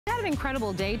an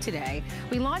incredible day today.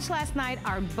 We launched last night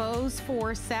our Bose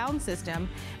 4 sound system,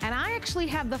 and I actually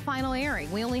have the final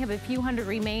airing. We only have a few hundred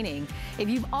remaining. If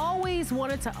you've always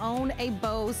wanted to own a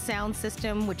Bose sound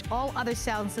system, which all other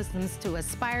sound systems to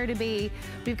aspire to be,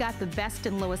 we've got the best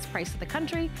and lowest price of the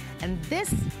country, and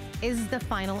this is the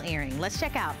final airing. Let's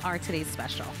check out our today's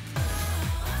special.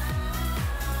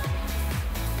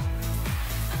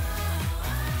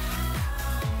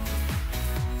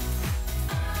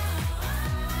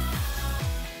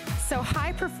 So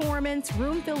high performance,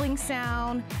 room filling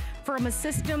sound from a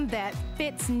system that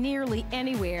fits nearly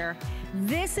anywhere.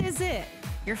 This is it.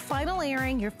 Your final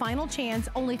airing, your final chance.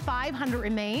 Only 500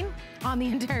 remain on the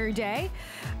entire day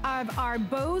of our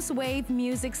Bose Wave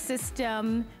Music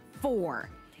System 4.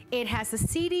 It has a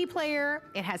CD player,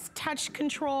 it has touch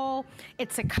control,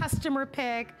 it's a customer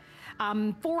pick.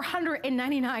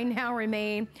 499 now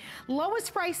remain.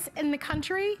 Lowest price in the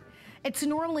country. It's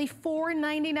normally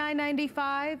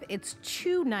 $499.95. It's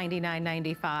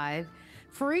 $299.95.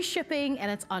 Free shipping,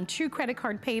 and it's on 2 credit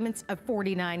card payments of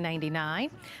 $49.99.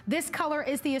 This color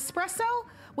is the espresso,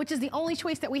 which is the only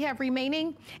choice that we have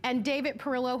remaining. And David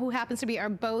Perillo, who happens to be our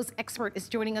Bose expert, is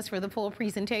joining us for the full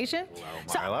presentation. Hello,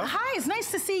 Marla. So, hi, it's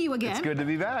nice to see you again. It's good to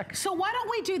be back. So why don't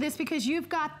we do this, because you've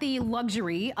got the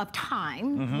luxury of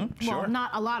time. Sure. Well,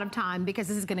 not a lot of time, because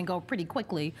this is gonna go pretty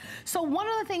quickly. So one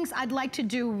of the things I'd like to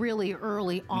do really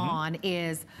early on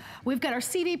is, we've got our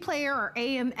CD player, our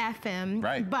AM, FM,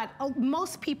 right. But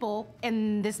most people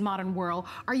in this modern world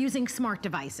are using smart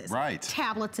devices. Right.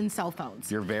 Tablets and cell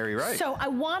phones. You're very right. So I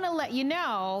wanna let you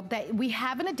know that we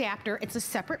have an adapter. It's a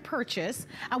separate purchase.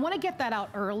 I wanna get that out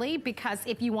early, because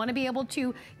if you wanna be able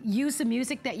to use the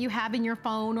music that you have in your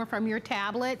phone or from your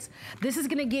tablets, this is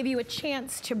gonna give you a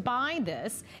chance to buy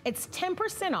this. It's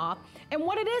 10% off. And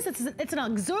what it is, it's an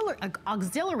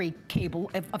auxiliary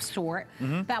cable of sort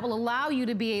that will allow you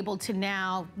to be able to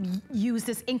now use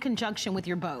this in conjunction with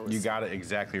your Bose. You got it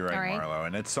exactly right, Marlo.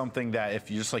 And it's something that,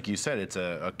 if you, just like you said, it's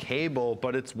a cable,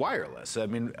 but it's wireless. I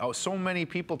mean, so many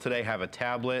people today have a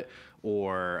tablet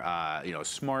or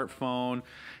smartphone,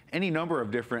 any number of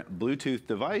different Bluetooth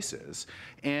devices.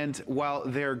 And while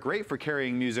they're great for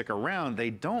carrying music around, they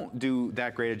don't do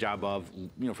that great a job of,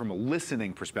 from a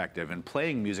listening perspective and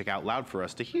playing music out loud for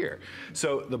us to hear.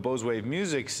 So the Bose Wave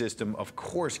Music System, of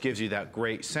course, gives you that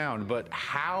great sound, but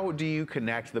how do you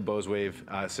connect the Bose Wave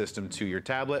system to your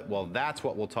tablet? Well, that's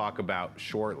what we'll talk about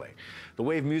shortly. The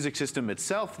Wave Music System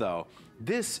itself, though,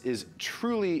 this is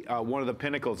truly one of the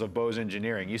pinnacles of Bose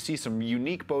engineering. You see some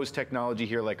unique Bose technology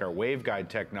here, like our waveguide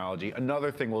technology.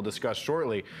 Another thing we'll discuss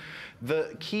shortly.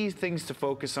 The key things to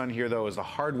focus on here, though, is the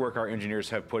hard work our engineers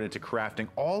have put into crafting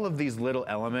all of these little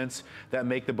elements that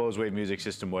make the Bose Wave Music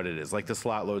System what it is, like the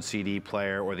slot load CD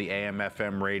player or the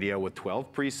AM/FM radio with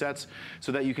 12 presets,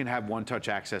 so that you can have one-touch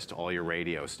access to all your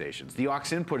radio stations. The aux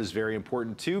input is very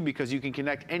important, too, because you can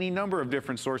connect any number of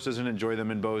different sources and enjoy them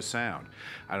in Bose Sound.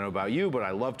 I don't know about you, but I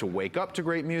love to wake up to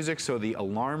great music, so the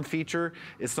alarm feature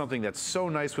is something that's so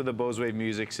nice with the Bose Wave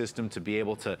Music System, to be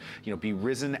able to, be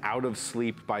risen out of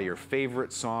sleep by your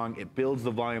favorite song. It builds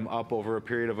the volume up over a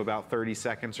period of about 30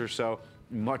 seconds or so.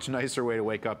 Much nicer way to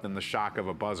wake up than the shock of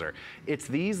a buzzer. It's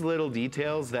these little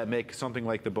details that make something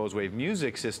like the Bose Wave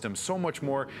Music System so much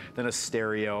more than a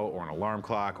stereo or an alarm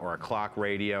clock or a clock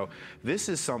radio. This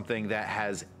is something that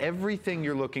has everything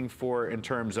you're looking for in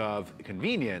terms of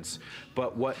convenience,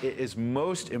 but what is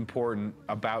most important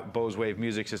about Bose Wave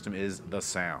Music System is the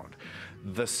sound.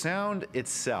 The sound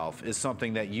itself is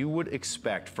something that you would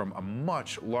expect from a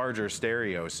much larger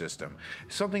stereo system.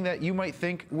 Something that you might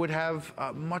think would have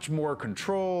much more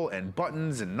control and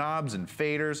buttons and knobs and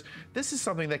faders. This is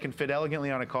something that can fit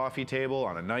elegantly on a coffee table,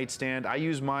 on a nightstand. I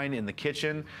use mine in the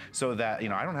kitchen so that,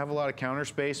 I don't have a lot of counter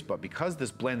space, but because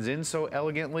this blends in so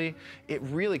elegantly, it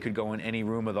really could go in any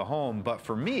room of the home. But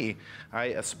for me, I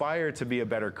aspire to be a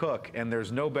better cook, and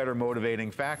there's no better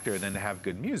motivating factor than to have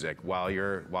good music while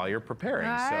you're preparing.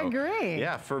 I agree.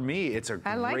 Yeah, for me, it's a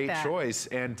great choice.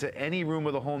 And to any room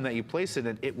of the home that you place it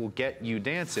in, it will get you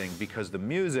dancing, because the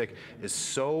music is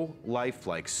so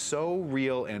lifelike, so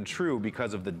real and true,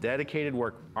 because of the dedicated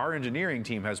work our engineering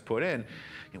team has put in.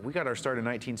 We got our start in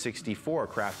 1964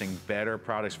 crafting better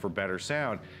products for better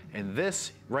sound. And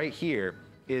this right here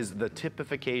is the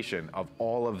typification of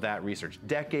all of that research.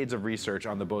 Decades of research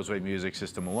on the Bose Wave Music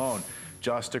System alone,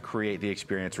 just to create the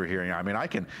experience we're hearing. I mean, I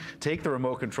can take the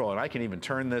remote control and I can even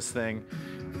turn this thing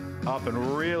up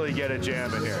and really get a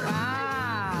jam in here.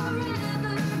 Wow.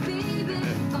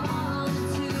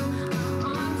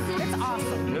 That's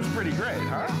awesome. That's pretty great,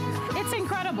 huh? It's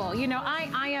incredible. You know,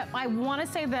 I want to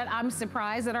say that I'm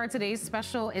surprised that our today's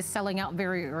special is selling out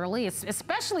very early,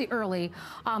 especially early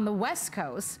on the West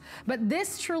Coast. But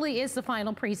this truly is the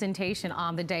final presentation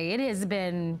on the day. It has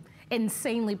been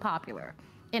insanely popular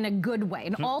in a good way,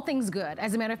 and all things good.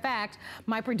 As a matter of fact,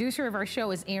 my producer of our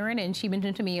show is Erin, and she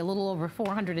mentioned to me a little over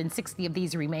 460 of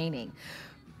these remaining.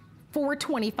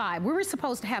 425. We were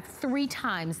supposed to have 3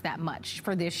 times that much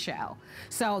for this show.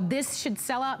 So this should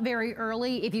sell out very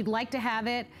early. If you'd like to have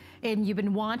it and you've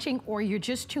been watching, or you're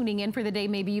just tuning in for the day,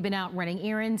 maybe you've been out running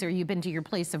errands or you've been to your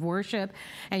place of worship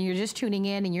and you're just tuning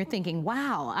in and you're thinking,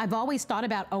 wow, I've always thought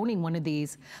about owning one of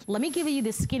these. Let me give you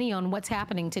the skinny on what's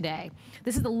happening today.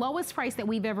 This is the lowest price that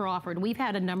we've ever offered. We've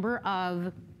had a number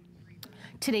of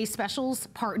today's specials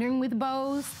partnering with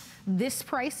Bose. This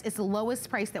price is the lowest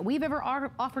price that we've ever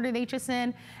offered at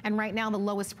HSN, and right now the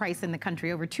lowest price in the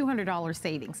country, over $200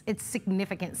 savings. It's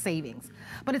significant savings.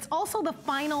 But it's also the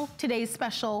final today's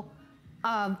special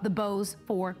of the Bose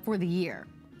for the year.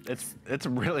 It's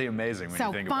really amazing when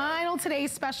you think about it. So final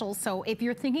today's special. So if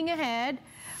you're thinking ahead,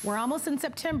 we're almost in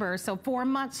September, so 4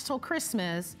 months till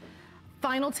Christmas.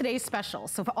 Final today's special.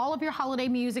 So for all of your holiday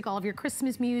music, all of your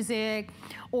Christmas music,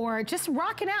 or just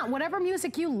rocking out, whatever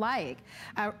music you like,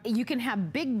 you can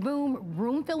have big boom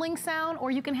room filling sound, or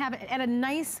you can have it at a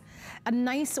nice,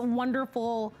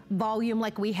 wonderful volume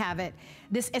like we have it.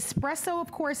 This espresso, of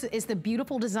course, is the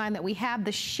beautiful design that we have.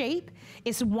 The shape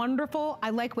is wonderful. I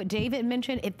like what David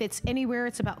mentioned. It fits anywhere.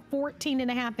 It's about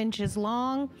 14.5 inches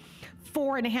long,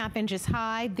 4.5 inches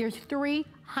high. There's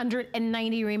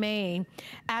 390 remain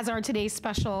as our today's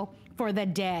special for the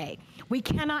day. We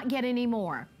cannot get any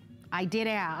more. I did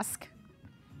ask.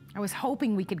 I was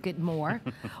hoping we could get more.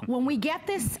 When we get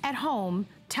this at home,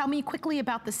 tell me quickly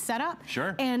about the setup.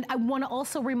 Sure. And I want to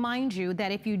also remind you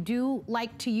that if you do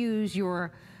like to use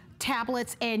your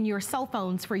tablets and your cell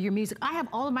phones for your music. I have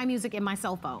all of my music in my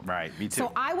cell phone. Right, me too.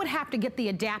 So I would have to get the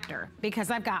adapter because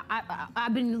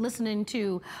I've been listening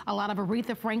to a lot of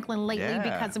Aretha Franklin lately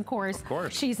because of course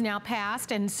she's now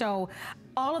passed, and so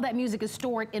all of that music is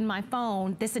stored in my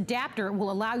phone. This adapter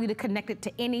will allow you to connect it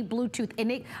to any Bluetooth.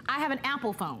 And I have an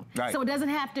Apple phone, so it doesn't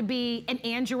have to be an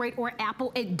Android or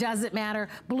Apple. It doesn't matter.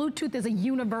 Bluetooth is a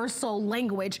universal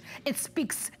language. It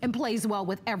speaks and plays well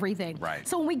with everything. Right.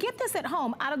 So when we get this at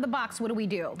home, out of the box, what do we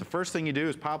do? The first thing you do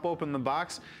is pop open the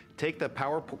box, take the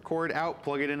power cord out,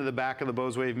 plug it into the back of the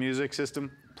Bose Wave music system,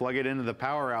 plug it into the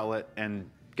power outlet, and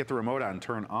get the remote out and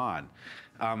turn on.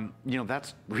 You know,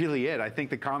 that's really it. I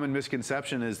think the common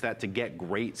misconception is that to get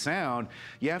great sound,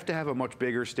 you have to have a much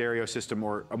bigger stereo system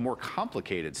or a more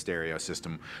complicated stereo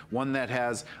system, one that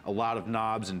has a lot of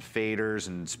knobs and faders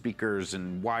and speakers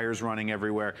and wires running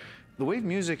everywhere. The Wave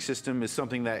music system is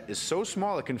something that is so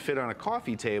small it can fit on a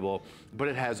coffee table, but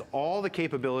it has all the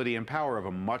capability and power of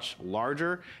a much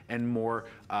larger and more,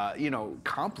 you know,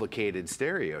 complicated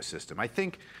stereo system. I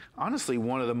think, honestly,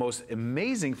 one of the most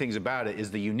amazing things about it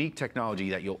is the unique technology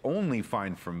that you'll only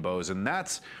find from Bose, and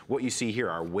that's what you see here,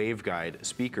 our waveguide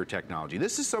speaker technology.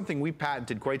 This is something we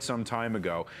patented quite some time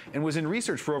ago and was in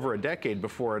research for over a decade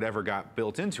before it ever got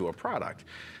built into a product.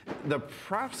 The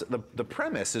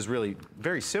premise is really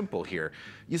very simple here.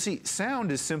 You see,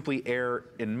 sound is simply air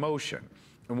in motion.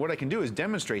 And what I can do is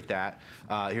demonstrate that.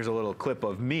 Here's a little clip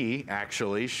of me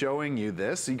actually showing you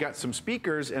this. You got some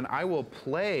speakers, and I will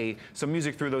play some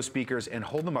music through those speakers and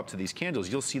hold them up to these candles.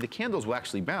 You'll see the candles will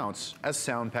actually bounce as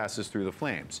sound passes through the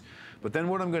flames. But then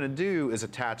what I'm going to do is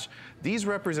attach these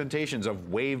representations of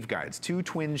waveguides, 2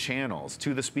 twin channels,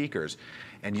 to the speakers.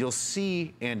 And you'll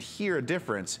see and hear a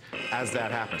difference as that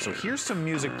happens. So here's some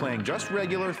music playing just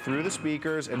regular through the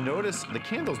speakers, and notice the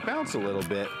candles bounce a little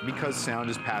bit because sound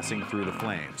is passing through the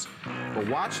flames. But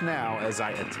watch now as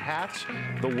I attach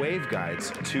the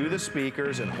waveguides to the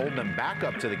speakers and hold them back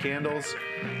up to the candles,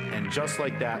 and just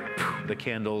like that, the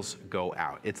candles go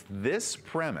out. It's this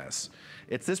premise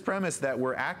that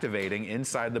we're activating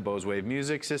inside the Bose Wave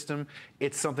music system.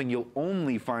 It's something you'll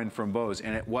only find from Bose,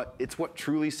 and it's what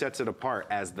truly sets it apart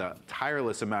as the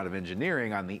tireless amount of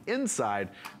engineering on the inside,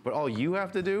 but all you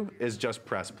have to do is just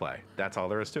press play. That's all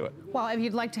there is to it. Well, if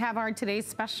you'd like to have our today's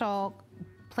special,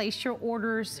 place your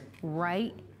orders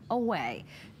right away,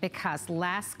 because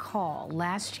last call,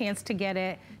 last chance to get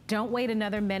it. Don't wait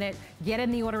another minute. Get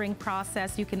in the ordering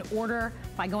process. You can order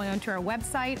by going onto our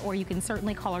website, or you can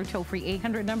certainly call our toll-free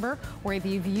 800 number, or if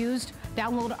you've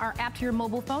download our app to your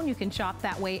mobile phone, you can shop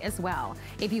that way as well.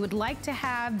 If you would like to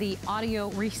have the audio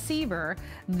receiver,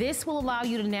 this will allow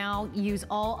you to now use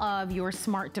all of your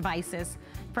smart devices,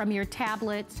 from your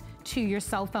tablets to your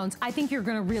cell phones. I think you're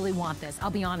gonna really want this, I'll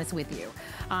be honest with you.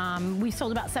 We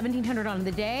sold about 1,700 on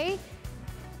the day.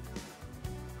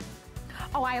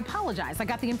 Oh, I apologize. I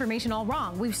got the information all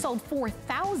wrong. We've sold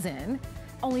 4,000.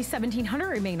 Only 1,700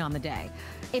 remain on the day.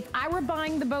 If I were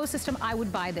buying the Bose system, I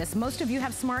would buy this. Most of you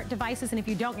have smart devices, and if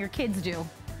you don't, your kids do.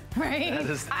 Right?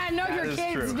 I know your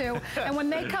kids do. And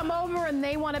when they come over and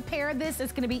they want to pair this,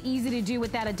 it's going to be easy to do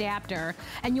with that adapter,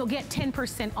 and you'll get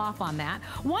 10% off on that.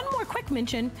 One more quick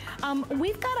mention.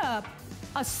 We've got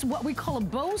what we call a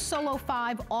Bose Solo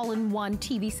 5 all-in-one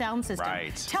TV sound system.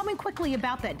 Right. Tell me quickly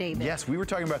about that, David. Yes, we were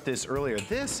talking about this earlier.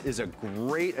 This is a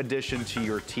great addition to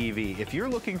your TV. If you're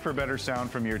looking for better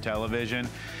sound from your television,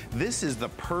 this is the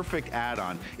perfect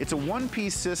add-on. It's a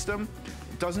one-piece system.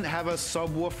 Doesn't have a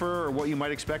subwoofer or what you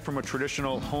might expect from a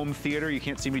traditional home theater. You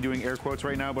can't see me doing air quotes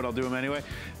right now, but I'll do them anyway.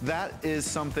 That is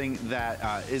something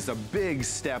that is a big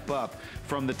step up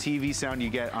from the TV sound you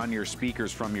get on your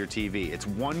speakers from your TV. It's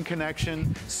one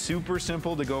connection, super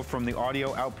simple to go from the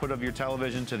audio output of your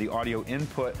television to the audio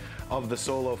input of the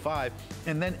Solo 5,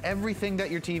 and then everything that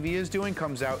your TV is doing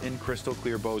comes out in crystal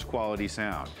clear Bose quality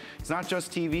sound. It's not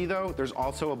just TV though, there's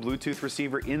also a Bluetooth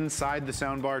receiver inside the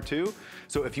soundbar too.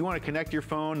 So if you want to connect your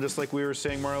phone, just like we were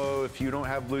saying, Marlo, if you don't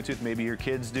have Bluetooth, maybe your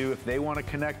kids do, if they want to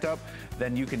connect up,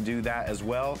 then you can do that as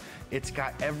well. It's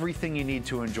got everything you need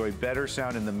to enjoy better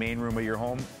sound in the main room of your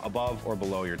home, above or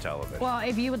below your television. Well,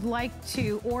 if you would like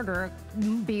to order,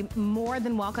 be more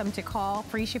than welcome to call.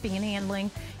 Free shipping and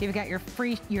handling. You've got your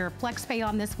flex pay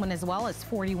on this one as well. It's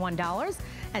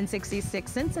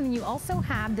 $41.66, and you also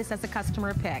have this as a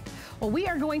customer pick. Well, we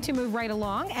are going to move right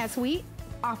along as we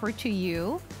offer to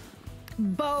you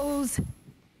Bose,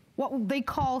 what they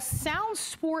call Sound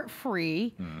Sport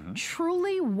Free,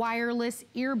 truly wireless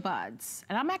earbuds.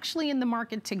 And I'm actually in the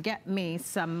market to get me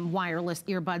some wireless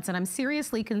earbuds, and I'm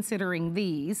seriously considering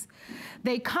these.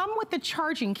 They come with the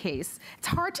charging case. It's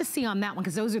hard to see on that one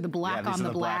because those are the black on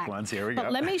the black. Black ones. Here we go.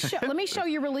 But let me show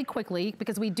you really quickly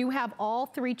because we do have all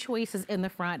three choices in the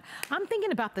front. I'm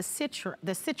thinking about the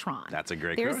Citron. That's a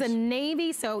great There's choice. a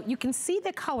navy, so you can see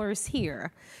the colors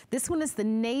here. This one is the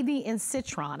navy and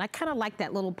Citron. I kind of like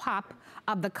that little pop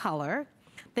of the color.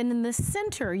 Then in the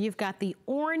center, you've got the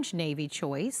orange navy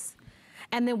choice.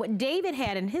 And then what David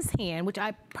had in his hand, which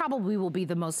I probably will be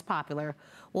the most popular,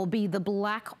 will be the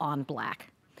black on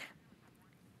black.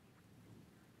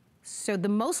 So the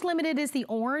most limited is the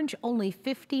orange, only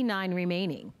 59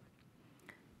 remaining.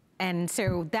 And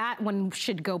so that one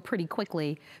should go pretty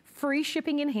quickly. Free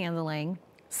shipping and handling,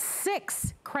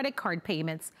 6 credit card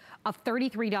payments of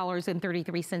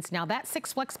 $33.33. Now that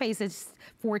 6 flex pays is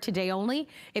for today only.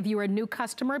 If you're a new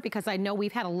customer, because I know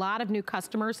we've had a lot of new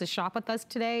customers to shop with us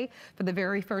today for the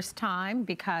very first time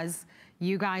because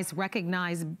you guys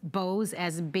recognize Bose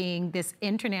as being this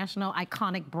international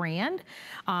iconic brand.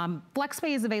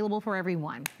 FlexPay is available for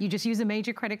everyone. You just use a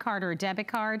major credit card or a debit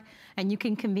card and you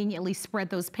can conveniently spread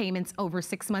those payments over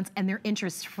 6 months and they're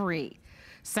interest free.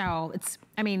 So it's,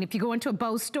 I mean, if you go into a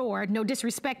Bose store, no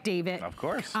disrespect, David. Of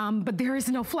course. But there is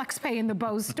no FlexPay in the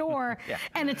Bose store, Yeah.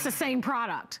 and it's the same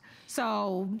product.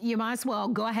 So you might as well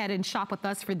go ahead and shop with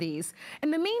us for these.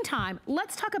 In the meantime,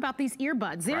 let's talk about these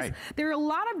earbuds. There are a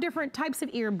lot of different types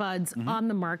of earbuds on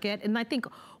the market, and I think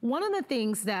one of the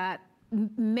things that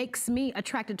makes me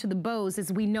attracted to the Bose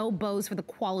is we know Bose for the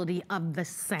quality of the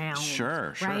sound.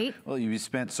 Sure, sure. Right? Well, you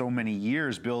spent so many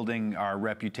years building our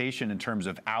reputation in terms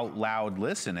of out loud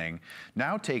listening.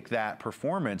 Now take that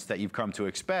performance that you've come to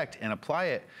expect and apply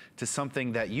it to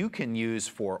something that you can use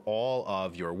for all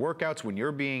of your workouts when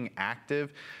you're being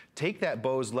active. Take that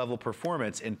Bose level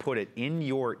performance and put it in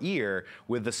your ear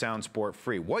with the Sound Sport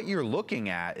Free. What you're looking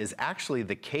at is actually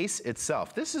the case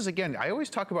itself. This is, again, I always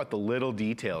talk about the little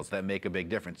details that make a big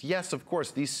difference. Yes, of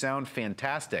course, these sound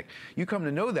fantastic. You come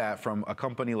to know that from a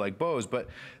company like Bose, but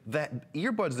that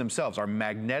earbuds themselves are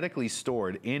magnetically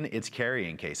stored in its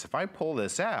carrying case. If I pull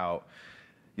this out,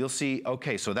 you'll see,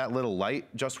 okay, so that little light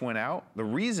just went out. The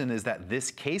reason is that this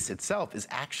case itself is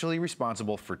actually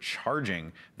responsible for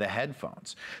charging the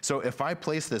headphones. So if I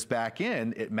place this back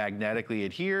in, it magnetically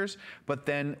adheres, but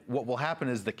then what will happen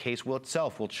is the case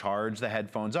itself will charge the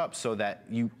headphones up so that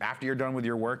you, after you're done with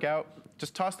your workout,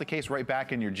 just toss the case right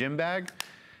back in your gym bag,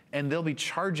 and they'll be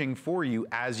charging for you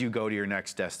as you go to your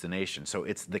next destination. So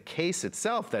it's the case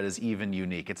itself that is even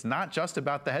unique. It's not just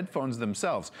about the headphones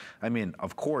themselves. I mean,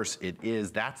 of course it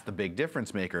is. That's the big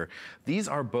difference maker. These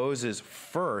are Bose's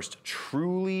first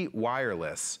truly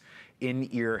wireless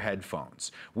in-ear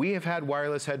headphones. We have had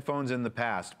wireless headphones in the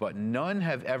past, but none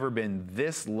have ever been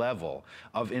this level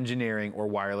of engineering or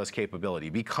wireless capability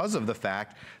because of the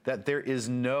fact that there is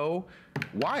no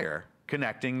wire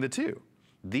connecting the two.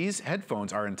 These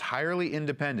headphones are entirely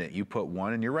independent. You put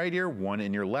one in your right ear, one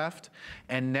in your left,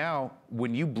 and now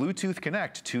when you Bluetooth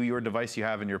connect to your device you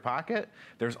have in your pocket,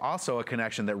 there's also a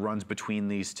connection that runs between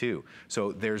these two.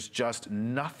 So there's just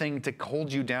nothing to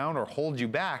hold you down or hold you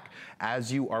back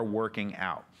as you are working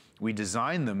out. We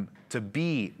designed them to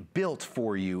be built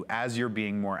for you as you're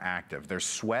being more active. They're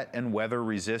sweat and weather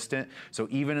resistant, so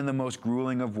even in the most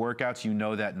grueling of workouts, you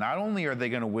know that not only are they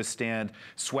gonna withstand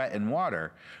sweat and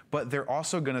water, but they're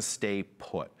also gonna stay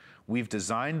put. We've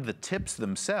designed the tips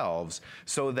themselves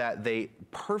so that they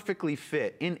perfectly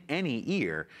fit in any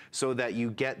ear so that you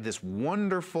get this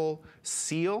wonderful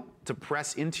seal to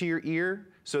press into your ear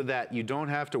so that you don't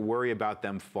have to worry about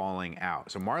them falling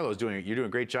out. So Marlo's you're doing a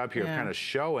great job here of kind of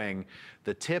showing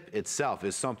the tip itself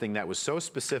is something that was so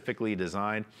specifically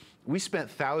designed. We spent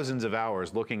thousands of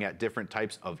hours looking at different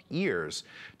types of ears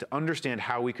to understand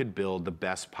how we could build the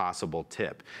best possible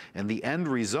tip. And the end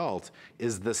result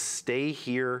is the Stay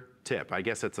Here tip. I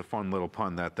guess it's a fun little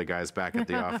pun that the guys back at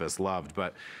the office loved.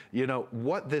 But you know,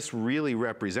 what this really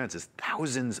represents is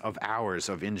thousands of hours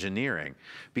of engineering.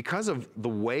 Because of the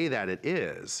way that it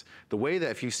is, the way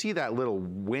that if you see that little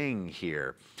wing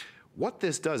here, what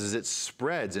this does is it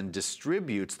spreads and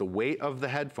distributes the weight of the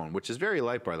headphone, which is very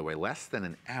light, by the way, less than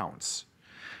an ounce.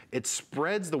 It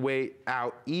spreads the weight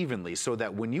out evenly so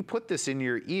that when you put this in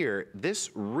your ear, this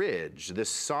ridge, this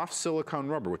soft silicone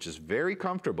rubber, which is very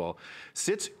comfortable,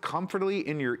 sits comfortably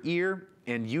in your ear,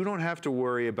 and you don't have to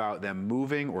worry about them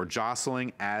moving or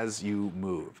jostling as you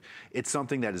move. It's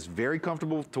something that is very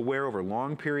comfortable to wear over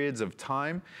long periods of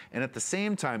time, and at the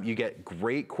same time, you get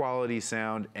great quality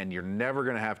sound, and you're never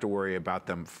gonna have to worry about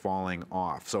them falling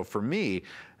off. So for me,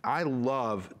 I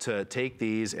love to take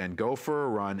these and go for a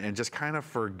run and just kind of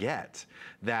forget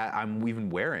that I'm even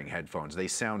wearing headphones. They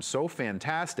sound so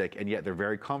fantastic, and yet they're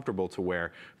very comfortable to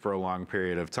wear for a long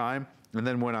period of time. And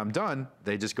then when I'm done,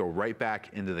 they just go right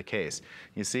back into the case.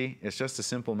 You see, it's just a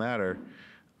simple matter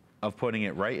of putting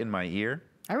it right in my ear.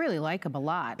 I really like them a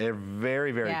lot. They're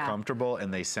very, very comfortable,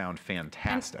 and they sound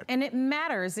fantastic. And it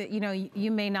matters, you know,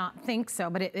 you may not think so,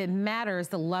 but it matters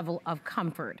the level of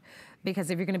comfort.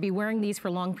 Because if you're gonna be wearing these for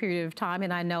a long period of time,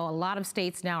 and I know a lot of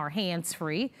states now are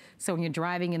hands-free, so when you're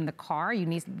driving in the car, you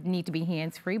need to be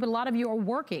hands-free, but a lot of you are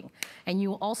working, and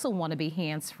you also wanna be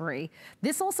hands-free.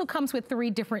 This also comes with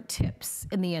 3 different tips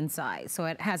in the inside. So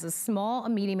it has a small, a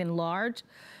medium, and large.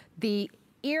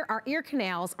 Our ear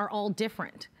canals are all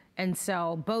different. And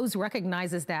so Bose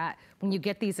recognizes that when you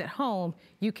get these at home,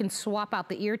 you can swap out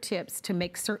the ear tips to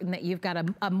make certain that you've got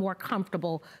a more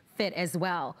comfortable fit as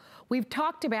well. We've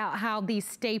talked about how these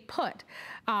stay put.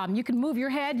 You can move your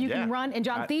head, you can run and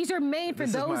jog. These are made for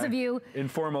those of you.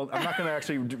 Informal, I'm not gonna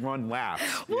actually run laps,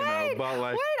 you know, but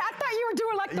like. Wait, I thought you were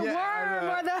doing like the worm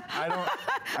or the.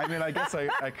 I mean, I guess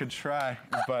I could try,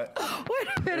 but. Wait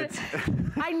a minute.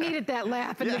 I needed that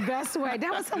laugh in the best way.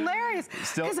 That was hilarious.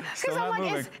 Still I'm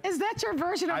like, is that your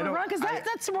version of a run? Because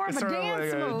that's more of a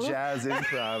dance move. Like a jazz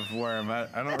improv worm. I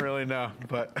don't really know,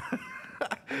 but.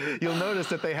 You'll notice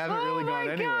that they haven't really gone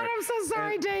anywhere. Oh my God, I'm so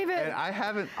sorry, David. And I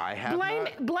have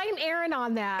blame Erin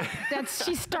on that.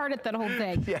 She started that whole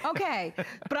thing. Okay,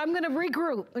 but I'm gonna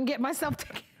regroup and get myself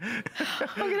together.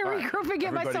 I'm gonna regroup and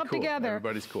get myself together.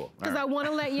 Everybody's cool. Because I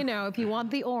wanna let you know, if you want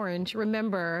the orange,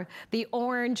 remember, the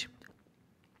orange,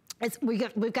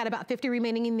 we've got about 50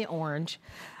 remaining in the orange.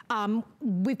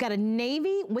 We've got a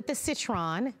navy with the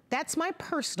citron. That's my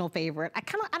personal favorite.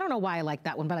 I don't know why I like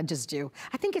that one, but I just do.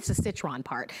 I think it's the citron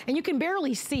part. And you can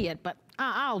barely see it, but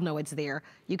I'll know it's there.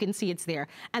 You can see it's there.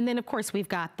 And then of course we've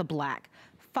got the black.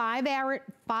 5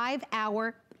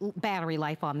 hour battery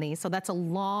life on these, so that's a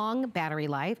long battery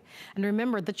life. And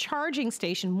remember, the charging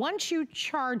station, once you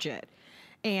charge it,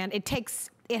 and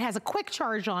it has a quick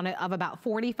charge on it of about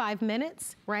 45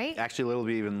 minutes, right? Actually, a little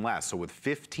bit even less. So with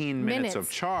 15 minutes of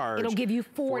charge, it'll give you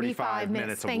 45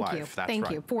 minutes of life.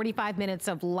 Thank you. 45 minutes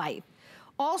of life.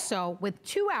 Also, with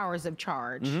 2 hours of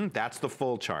charge. That's the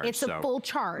full charge. It's a full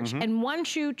charge. And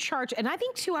once you charge, and I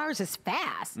think 2 hours is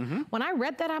fast. When I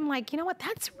read that, I'm like, you know what,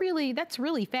 that's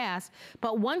really fast.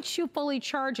 But once you fully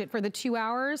charge it for the 2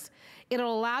 hours,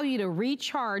 it'll allow you to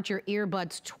recharge your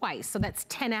earbuds twice. So that's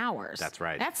 10 hours. That's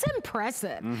right. That's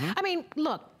impressive. I mean,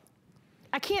 look,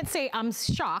 I can't say I'm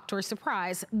shocked or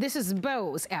surprised. This is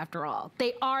Bose, after all.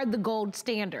 They are the gold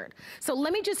standard. So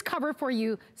let me just cover for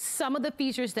you some of the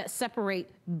features that separate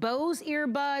Bose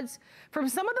earbuds from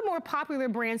some of the more popular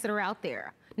brands that are out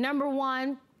there. Number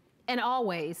one, and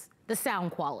always, the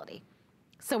sound quality.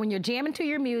 So when you're jamming to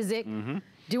your music,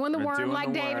 doing the worm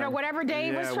like David or whatever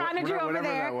Dave was trying to do over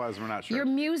there, that was, we're not sure. your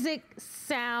music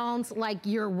sounds like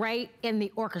you're right in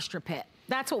the orchestra pit.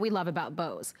 That's what we love about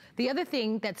Bose. The other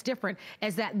thing that's different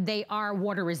is that they are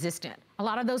water resistant. A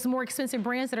lot of those more expensive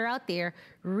brands that are out there,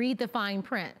 read the fine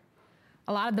print.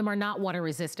 A lot of them are not water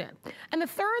resistant. And the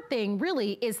third thing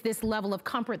really is this level of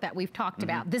comfort that we've talked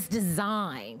about, this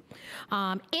design.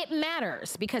 It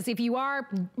matters because if you are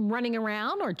running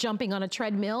around or jumping on a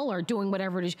treadmill or doing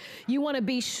whatever it is, you want to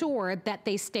be sure that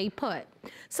they stay put.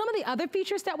 Some of the other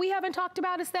features that we haven't talked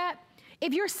about is that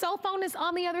if your cell phone is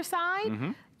on the other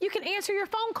side, you can answer your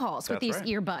phone calls with these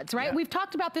earbuds, right? We've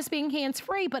talked about this being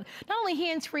hands-free, but not only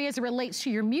hands-free as it relates to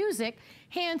your music,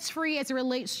 hands-free as it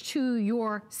relates to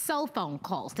your cell phone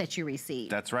calls that you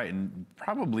receive. That's right, and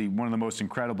probably one of the most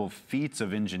incredible feats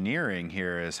of engineering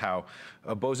here is how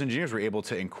Bose engineers were able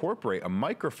to incorporate a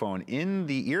microphone in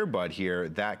the earbud here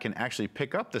that can actually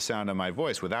pick up the sound of my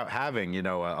voice without having, you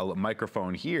know, a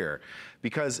microphone here.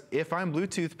 Because if I'm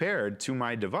Bluetooth paired to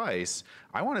my device,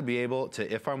 I want to be able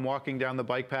to, if I'm walking down the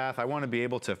bike path, I want to be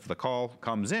able to, if the call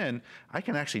comes in, I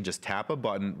can actually just tap a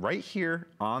button right here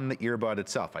on the earbud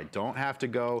itself. I don't have to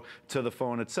go to the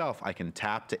phone itself. I can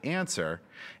tap to answer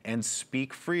and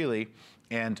speak freely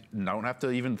and don't have to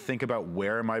even think about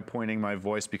where am I pointing my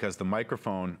voice because the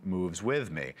microphone moves with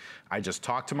me. I just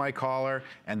talk to my caller,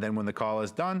 and then when the call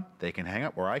is done, they can hang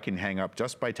up, or I can hang up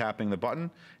just by tapping the button,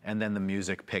 and then the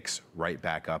music picks right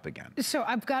back up again. So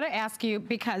I've got to ask you,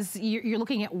 because you're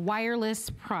looking at wireless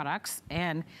products,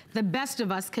 and the best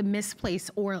of us can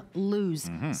misplace or lose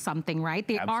something, right?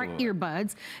 They are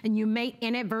earbuds, and you may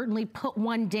inadvertently put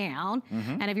one down,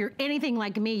 and if you're anything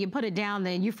like me, you put it down,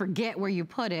 then you forget where you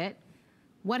put it.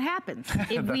 What happens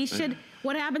if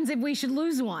what happens if we should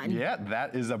lose one? Yeah,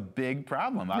 that is a big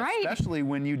problem, especially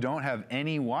when you don't have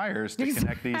any wires to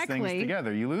connect these things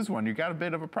together. You lose one, you've got a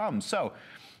bit of a problem. So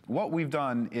what we've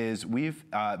done is we've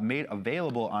made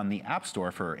available on the App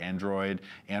Store for Android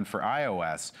and for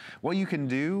iOS. What you can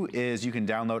do is you can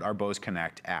download our Bose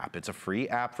Connect app. It's a free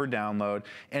app for download,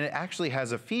 and it actually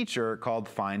has a feature called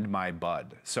Find My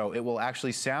Bud. So it will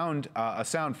actually sound a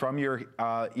sound from your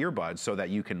earbud so that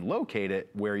you can locate it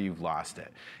where you've lost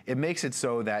it. It makes it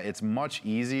so that it's much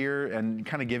easier and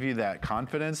kind of give you that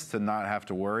confidence to not have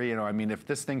to worry. You know, I mean, if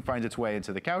this thing finds its way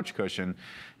into the couch cushion,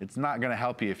 it's not going to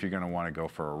help you if you're going to want to go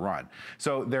for a run.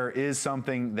 So there is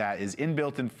something that is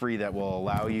inbuilt and free that will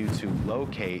allow you to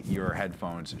locate your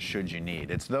headphones should you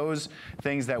need. It's those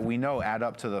things that we know add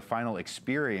up to the final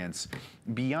experience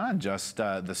beyond just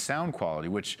the sound quality,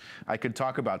 which I could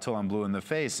talk about till I'm blue in the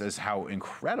face as how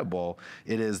incredible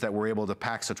it is that we're able to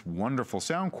pack such wonderful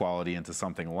sound quality into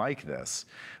something like this.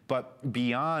 But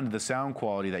beyond the sound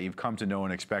quality that you've come to know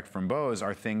and expect from Bose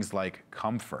are things like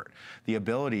comfort, the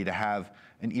ability to have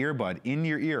an earbud in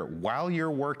your ear while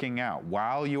you're working out,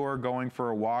 while you're going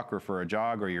for a walk or for a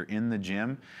jog or you're in the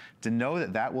gym, to know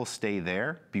that that will stay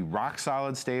there, be rock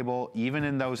solid stable, even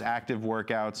in those active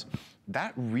workouts.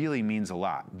 That really means a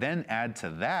lot. Then add to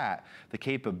that the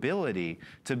capability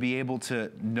to be able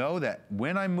to know that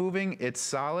when I'm moving, it's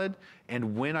solid,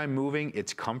 and when I'm moving,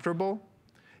 it's comfortable,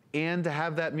 and to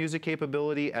have that music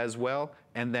capability as well,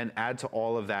 and then add to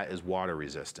all of that is water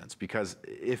resistance. Because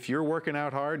if you're working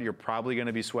out hard, you're probably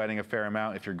gonna be sweating a fair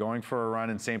amount. If you're going for a run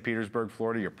in St. Petersburg,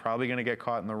 Florida, you're probably gonna get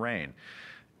caught in the rain.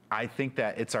 I think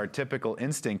that it's our typical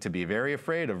instinct to be very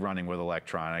afraid of running with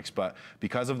electronics, but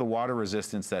because of the water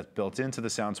resistance that's built into the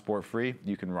Sound Sport Free,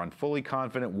 you can run fully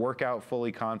confident, work out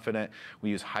fully confident.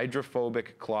 We use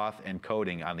hydrophobic cloth and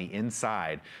coating on the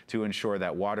inside to ensure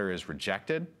that water is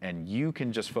rejected, and you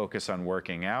can just focus on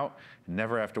working out and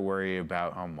never have to worry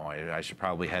about, oh boy, I should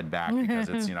probably head back because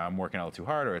it's, you know, I'm working a little too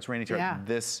hard or it's raining too hard.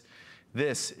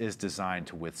 This is designed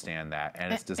to withstand that,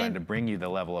 and it's designed to bring you the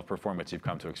level of performance you've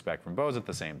come to expect from Bose at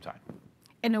the same time.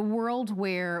 In a world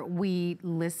where we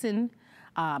listen,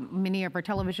 many of our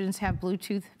televisions have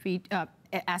Bluetooth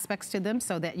aspects to them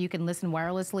so that you can listen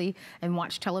wirelessly and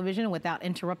watch television without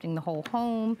interrupting the whole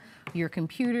home. Your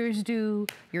computers do,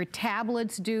 your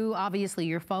tablets do, obviously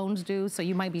your phones do. So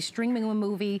you might be streaming a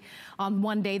movie on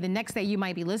one day, the next day you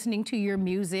might be listening to your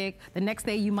music, the next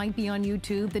day you might be on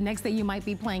YouTube, the next day you might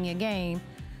be playing a game.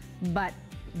 But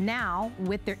now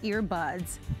with their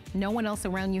earbuds, no one else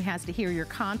around you has to hear your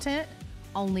content,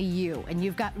 only you, and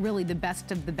you've got really the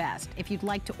best of the best. If you'd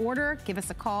like to order, give us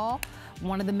a call.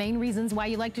 One of the main reasons why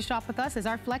you like to shop with us is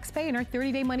our FlexPay and our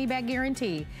 30-day money-back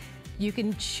guarantee. You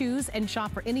can choose and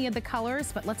shop for any of the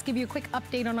colors, but let's give you a quick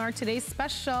update on our today's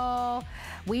special.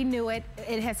 We knew it.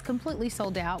 It has completely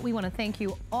sold out. We want to thank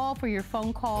you all for your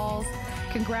phone calls.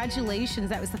 Congratulations.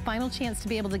 That was the final chance to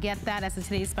be able to get that as a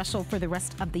today's special for the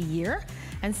rest of the year.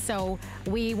 And so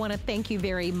we want to thank you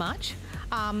very much.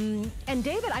 And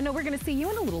David, I know we're going to see you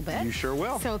in a little bit. You sure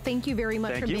will. So thank you very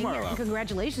much for being here, and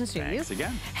congratulations to you. Thanks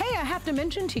again. Hey, I have to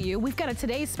mention to you, we've got a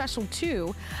today's special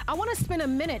too. I want to spend a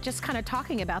minute just kind of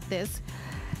talking about this.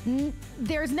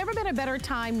 There's never been a better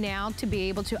time now to be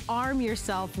able to arm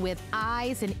yourself with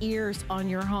eyes and ears on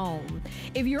your home.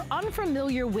 If you're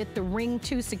unfamiliar with the Ring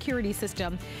 2 security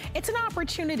system, it's an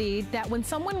opportunity that when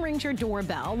someone rings your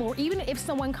doorbell, or even if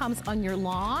someone comes on your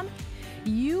lawn,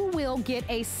 you will get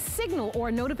a signal or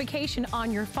a notification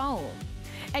on your phone.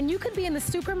 And you could be in the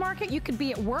supermarket, you could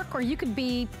be at work, or you could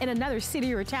be in another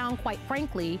city or town, quite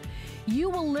frankly. You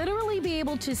will literally be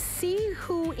able to see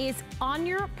who is on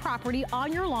your property,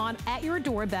 on your lawn, at your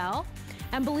doorbell.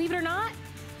 And believe it or not,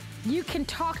 you can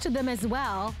talk to them as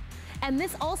well. And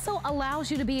this also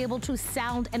allows you to be able to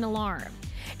sound an alarm.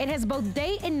 It has both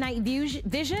day and night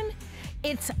vision.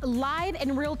 It's live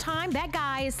in real time. That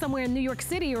guy is somewhere in New York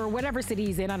City or whatever city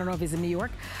he's in. I don't know if he's in New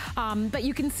York. But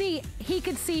you can see, he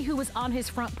could see who was on his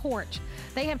front porch.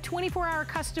 They have 24-hour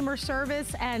customer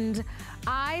service, and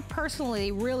I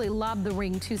personally really love the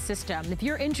Ring 2 system. If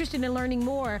you're interested in learning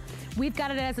more, we've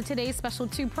got it as a today's special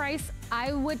 2 price.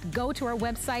 I would go to our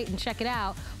website and check it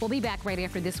out. We'll be back right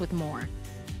after this with more.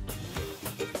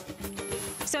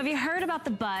 So have you heard about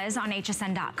the buzz on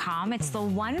hsn.com? It's the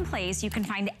one place you can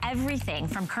find everything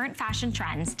from current fashion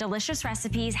trends, delicious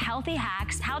recipes, healthy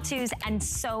hacks, how-tos, and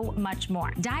so much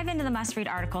more. Dive into the must-read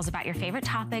articles about your favorite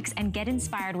topics and get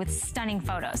inspired with stunning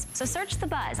photos. So search the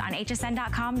buzz on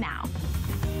hsn.com now.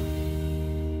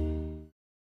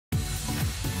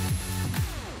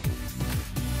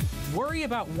 Worry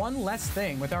about one less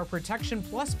thing with our Protection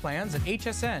Plus plans at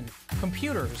HSN.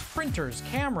 Computers, printers,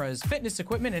 cameras, fitness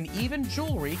equipment, and even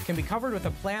jewelry can be covered with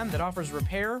a plan that offers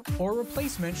repair or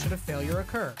replacement should a failure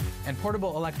occur. And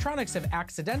portable electronics have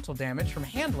accidental damage from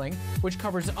handling, which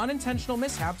covers unintentional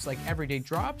mishaps like everyday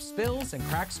drops, spills, and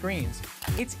cracked screens.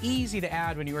 It's easy to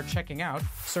add when you are checking out.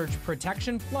 Search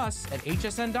Protection Plus at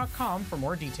hsn.com for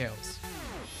more details.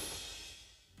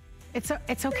 It's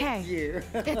okay. Thank you.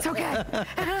 It's okay.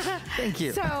 Thank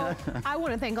you. So I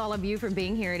want to thank all of you for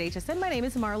being here at HSN. My name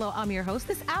is Marlo. I'm your host.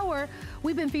 This hour,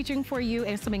 we've been featuring for you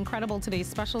and some incredible today's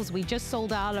specials. We just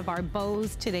sold out of our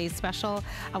Bose Today's Special.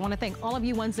 I want to thank all of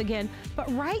you once again. But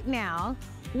right now,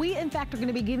 we in fact are going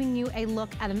to be giving you a look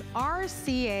at an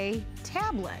RCA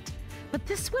tablet. But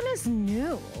this one is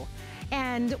new.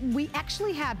 And we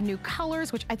actually have new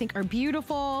colors, which I think are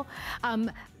beautiful.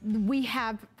 We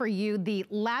have for you the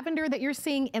lavender that you're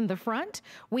seeing in the front.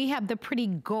 We have the pretty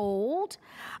gold.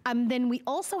 Then we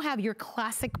also have your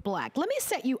classic black. Let me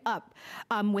set you up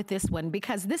with this one,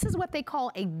 because this is what they call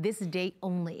a this day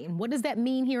only. And what does that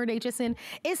mean here at HSN?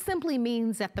 It simply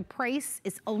means that the price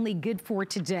is only good for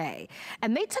today.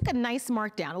 And they took a nice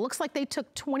markdown. It looks like they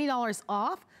took $20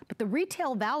 off, but the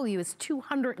retail value is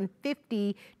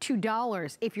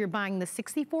 $252 if you're buying the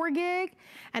 64 gig.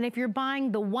 And if you're buying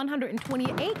the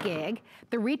 128 gig,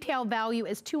 the retail value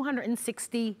is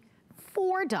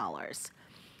 $264.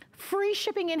 Free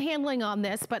shipping and handling on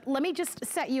this, but let me just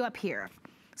set you up here.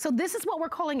 So this is what we're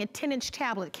calling a 10-inch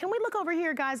tablet. Can we look over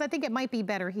here, guys? I think it might be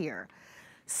better here.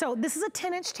 So this is a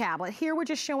 10-inch tablet. Here we're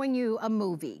just showing you a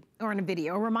movie or in a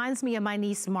video. It reminds me of my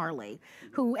niece Marley,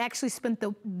 who actually spent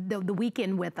the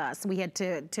weekend with us. We had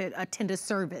to attend a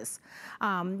service.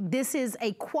 This is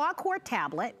a quad-core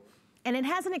tablet, and it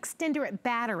has an extender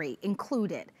battery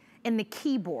included in the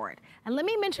keyboard. And let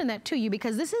me mention that to you,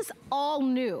 because this is all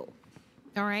new,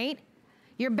 all right?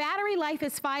 Your battery life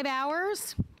is 5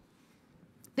 hours.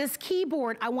 This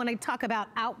keyboard I want to talk about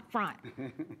out front.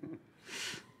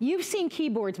 You've seen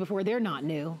keyboards before, they're not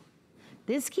new.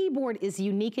 This keyboard is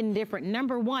unique and different.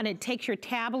 Number one, it takes your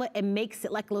tablet and makes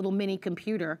it like a little mini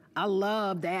computer. I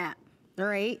love that, all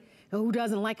right? Who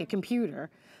doesn't like a computer?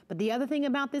 But the other thing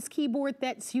about this keyboard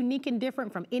that's unique and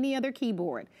different from any other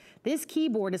keyboard, this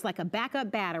keyboard is like a backup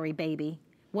battery, baby.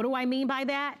 What do I mean by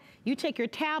that? You take your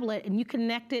tablet and you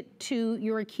connect it to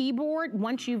your keyboard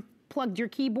once you've plugged your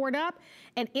keyboard up,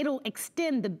 and it'll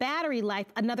extend the battery life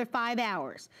another 5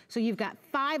 hours. So you've got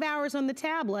 5 hours on the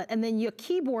tablet, and then your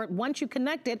keyboard, once you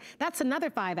connect it, that's another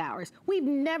 5 hours. We've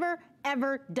never,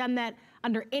 ever done that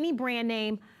under any brand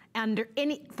name,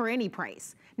 for any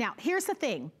price. Now, here's the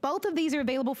thing. Both of these are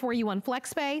available for you on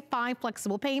FlexPay, 5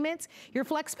 flexible payments. Your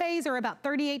FlexPays are about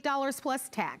 $38 plus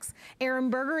tax. Aaron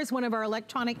Berger is one of our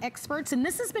electronic experts, and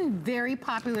this has been very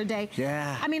popular today.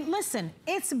 Yeah. I mean, listen,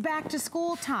 it's back to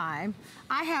school time.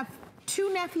 I have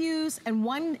 2 nephews and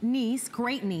 1 niece,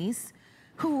 great niece,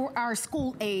 who are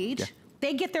school age. Yeah.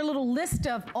 They get their little list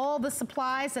of all the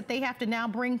supplies that they have to now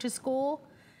bring to school.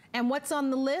 And what's on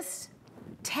the list?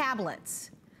 Tablets.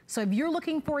 So if you're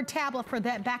looking for a tablet for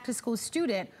that back to school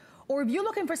student, or if you're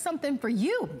looking for something for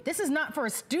you, this is not for a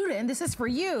student, this is for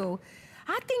you,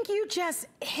 I think you just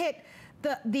hit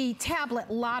the tablet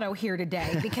lotto here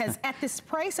today, because at this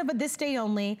price of a this day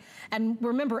only, and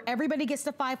remember, everybody gets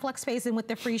the 5 flex pays in with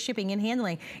the free shipping and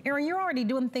handling. Aaron, you're already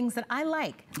doing things that I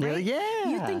like, right? Yeah.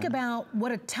 You think about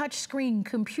what a touchscreen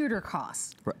computer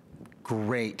costs. Right.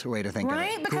 Great way to think of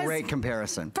it. Because great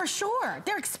comparison. For sure,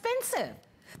 they're expensive.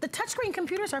 The touchscreen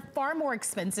computers are far more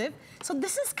expensive, so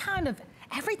this is kind of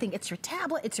everything. It's your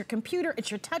tablet, it's your computer,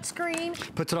 it's your touchscreen.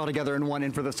 Puts it all together in one.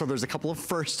 And for so there's a couple of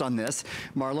firsts on this.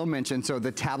 Marlo mentioned, so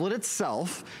the tablet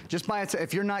itself, just by itself,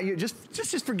 if you're not,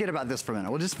 just forget about this for a minute.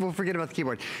 We'll forget about the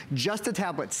keyboard. Just a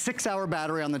tablet, 6-hour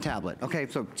battery on the tablet. Okay,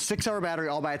 so 6-hour battery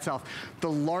all by itself. The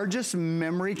largest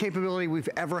memory capability we've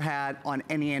ever had on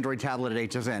any Android tablet at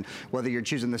HSN. Whether you're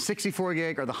choosing the 64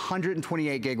 gig or the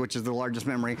 128 gig, which is the largest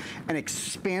memory, an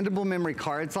expandable memory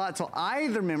card slot. So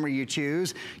either memory you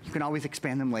choose, you can always expand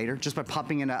them later just by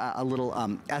popping in a little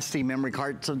SD memory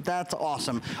card. So that's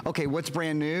awesome. Okay, what's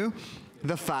brand new?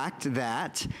 The fact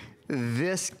that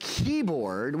this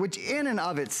keyboard, which in and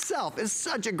of itself is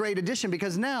such a great addition,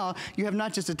 because now you have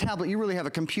not just a tablet, you really have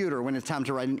a computer when it's time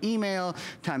to write an email,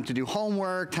 time to do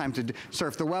homework, time to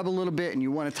surf the web a little bit, and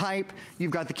you want to type, you've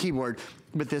got the keyboard.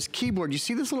 But this keyboard, you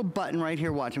see this little button right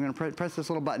here, watch, I'm going to press this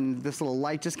little button, this little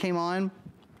light just came on.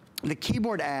 The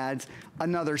keyboard adds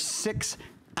another 6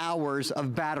 hours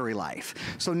of battery life.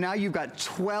 So now you've got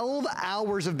 12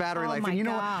 hours of battery life. And you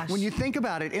know what, when you think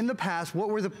about it, in the past, what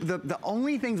were the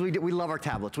only things we did? We love our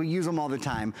tablets. We use them all the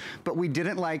time. But we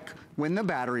didn't like when the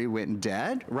battery went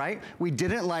dead, right? We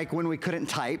didn't like when we couldn't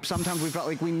type. Sometimes we felt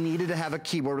like we needed to have a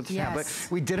keyboard with the tablet.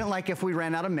 We didn't like if we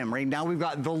ran out of memory. Now we've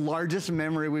got the largest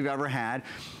memory we've ever had.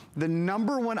 The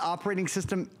 #1 operating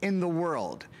system in the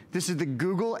world. This is the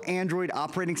Google Android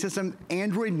operating system.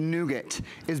 Android Nougat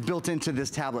is built into this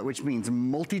tablet, which means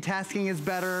multitasking is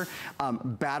better,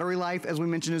 battery life, as we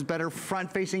mentioned, is better,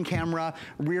 front-facing camera,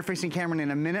 rear-facing camera. And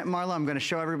in a minute, Marla, I'm gonna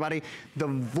show everybody the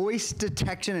voice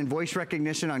detection and voice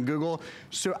recognition on Google.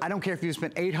 So I don't care if you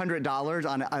spent $800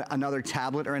 on another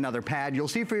tablet or another pad, you'll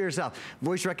see for yourself.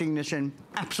 Voice recognition,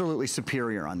 absolutely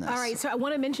superior on this. All right, so I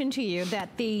wanna mention to you that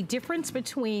the difference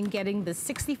between getting the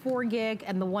 64 gig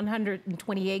and the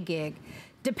 128 gig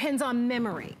depends on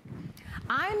memory.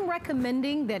 I'm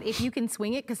recommending that if you can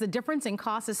swing it, because the difference in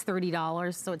cost is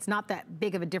 $30, so it's not that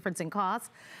big of a difference in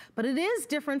cost, but it is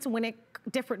different when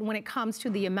it comes to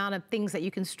the amount of things that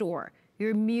you can store.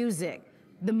 Your music,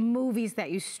 the movies that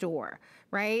you store,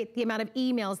 right? The amount of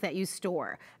emails that you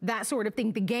store, that sort of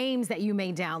thing, the games that you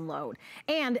may download.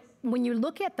 And when you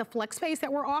look at the flex space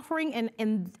that we're offering,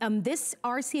 and this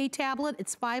RCA tablet,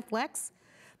 it's 5 flex,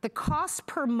 the cost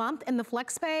per month in the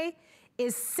FlexPay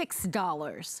is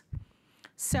 $6.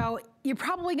 So you're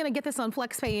probably gonna get this on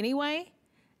FlexPay anyway.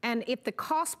 And if the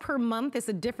cost per month is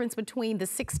the difference between the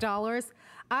 $6,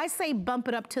 I say bump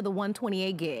it up to the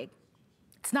 128 gig.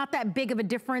 It's not that big of a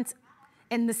difference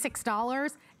in the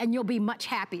 $6, and you'll be much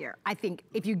happier, I think,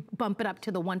 if you bump it up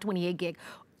to the 128 gig.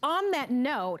 On that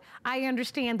note, I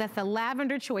understand that the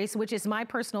lavender choice, which is my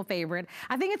personal favorite,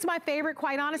 I think it's my favorite,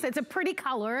 quite honestly. It's a pretty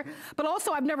color, but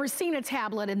also I've never seen a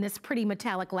tablet in this pretty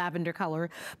metallic lavender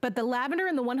color. But the lavender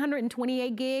in the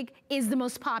 128 gig is the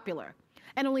most popular,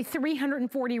 and only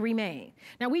 340 remain.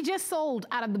 Now, we just sold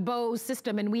out of the Bose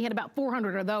system, and we had about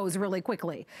 400 of those really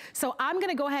quickly. So I'm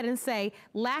gonna go ahead and say,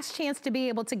 last chance to be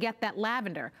able to get that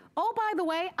lavender. Oh, by the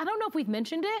way, I don't know if we've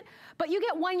mentioned it, but you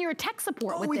get 1-year tech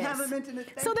support with this. We haven't mentioned it.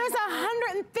 So there's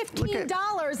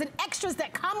 $115 in extras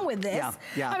that come with this.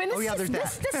 I mean,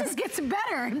 this gets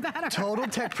better and better. Total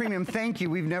Tech Premium, thank you.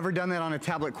 We've never done that on a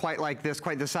tablet quite like this,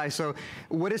 quite this size. So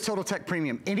what is Total Tech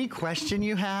Premium? Any question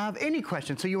you have, any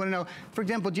question. So you wanna know, for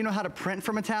example, do you know how to print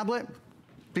from a tablet?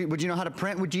 Would you know how to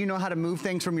print? Would you know how to move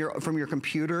things from your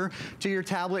computer to your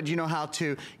tablet? Do you know how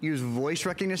to use voice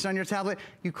recognition on your tablet?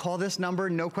 You call this number,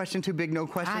 no question too big, no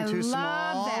question too small.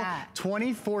 I love that.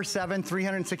 24/7,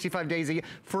 365 days a year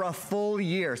for a full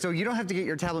year. So you don't have to get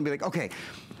your tablet and be like, okay,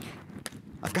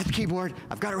 I've got the keyboard,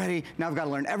 I've got it ready, now I've got to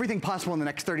learn everything possible in the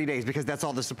next 30 days because that's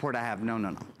all the support I have. No,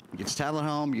 no, no. You get your tablet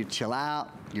home, you chill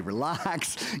out, you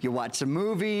relax, you watch some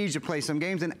movies, you play some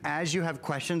games, and as you have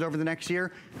questions over the next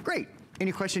year, great.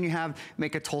 Any question you have,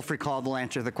 make a toll-free call, they'll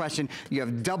answer the question. You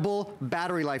have double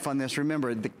battery life on this.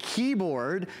 Remember, the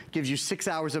keyboard gives you 6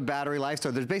 hours of battery life, so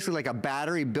there's basically like a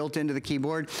battery built into the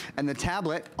keyboard, and the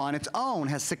tablet on its own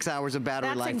has 6 hours of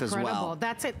battery life as well.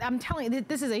 That's it. I'm telling you,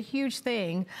 this is a huge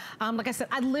thing. Like I said,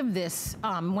 I live this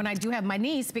when I do have my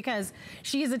niece, because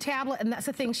she has a tablet, and that's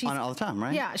the thing. She's on it all the time,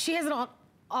 right? Yeah, she has it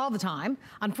all the time,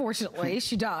 unfortunately.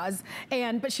 She does.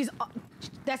 But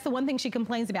that's the one thing she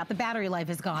complains about. The battery life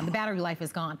is gone. The battery life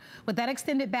is gone. With that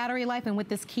extended battery life and with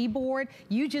this keyboard,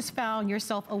 you just found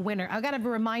yourself a winner. I gotta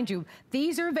remind you,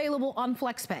 these are available on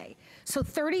FlexPay. So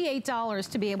 $38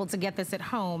 to be able to get this at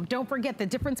home. Don't forget the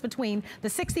difference between the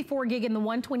 64 gig and the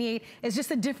 128 is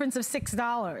just a difference of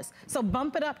 $6. So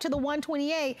bump it up to the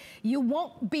 128. You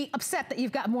won't be upset that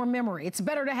you've got more memory. It's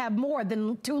better to have more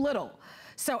than too little.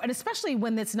 So, and especially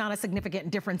when it's not a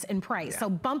significant difference in price. Yeah. So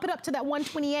bump it up to that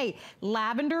 128.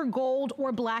 Lavender, gold,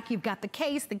 or black. You've got the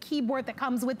case, the keyboard that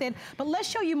comes with it. But let's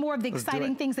show you more of the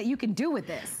exciting things that you can do with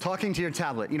this. Talking to your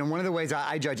tablet. You know, one of the ways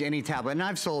I judge any tablet, and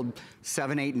I've sold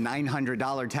 $700, $800,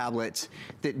 $900 tablets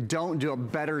that don't do a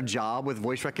better job with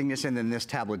voice recognition than this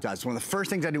tablet does. So one of the first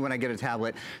things I do when I get a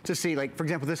tablet to see, like, for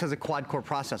example, this has a quad-core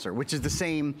processor, which is the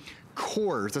same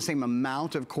cores, the same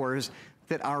amount of cores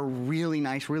that our really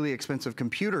nice, really expensive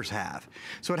computers have.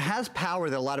 So it has power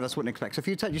that a lot of us wouldn't expect. So if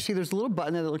you touch, you see there's a little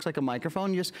button there that looks like a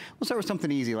microphone. We'll start with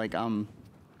something easy, like,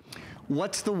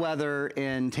 what's the weather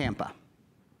in Tampa?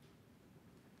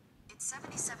 It's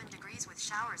 77 degrees with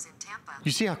showers in Tampa.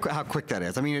 You see how quick that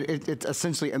is? I mean, it's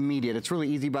essentially immediate. It's really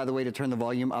easy, by the way, to turn the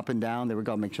volume up and down. There we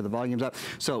go, make sure the volume's up.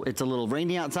 So it's a little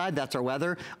rainy outside, that's our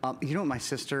weather. You know what my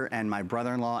sister and my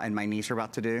brother-in-law and my niece are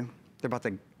about to do? They're about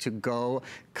to go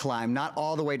climb, not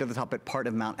all the way to the top, but part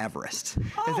of Mount Everest.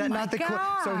 Oh, is that my not the cool?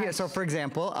 gosh. So for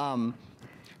example,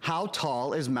 how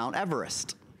tall is Mount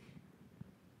Everest?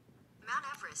 Mount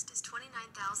Everest is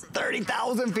 29,000.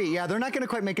 30,000 feet. Yeah, they're not going to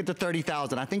quite make it to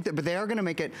 30,000. I think that, but they are going to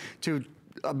make it to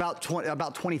about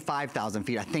 25,000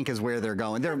 feet, I think, is where they're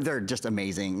going. They're just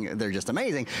amazing. They're just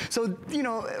amazing. So, you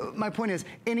know, my point is,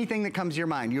 anything that comes to your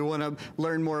mind, you want to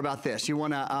learn more about this. You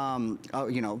want to,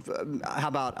 you know, how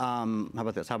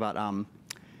about this? How about,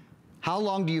 how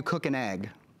long do you cook an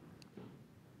egg?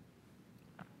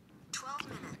 12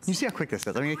 minutes. You see how quick this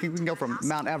is? I mean, we can go from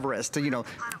Mount Everest to, you know,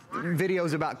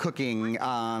 videos about cooking,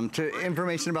 to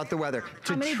information about the weather,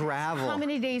 to travel. How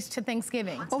many days to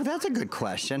Thanksgiving? Oh, that's a good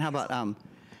question. How about,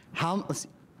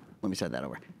 let me say that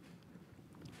over.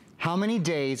 How many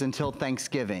days until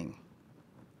Thanksgiving?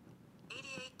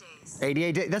 88 days.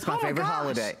 88 days. That's my favorite gosh.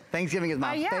 holiday. Thanksgiving is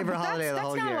my favorite holiday of the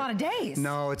whole year. That's not a lot of days.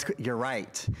 No, you're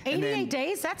right. 88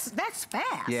 days? That's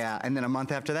fast. Yeah, and then a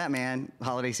month after that, man,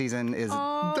 holiday season is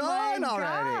done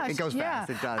already. It goes fast.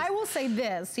 It does. I will say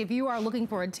this: if you are looking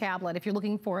for a tablet, if you're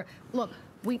looking for, look,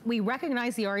 we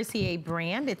recognize the RCA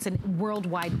brand. It's a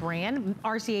worldwide brand.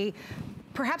 RCA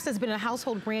perhaps has been a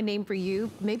household brand name for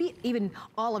you, maybe even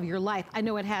all of your life. I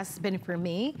know it has been for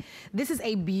me. This is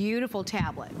a beautiful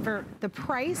tablet for the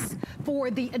price, for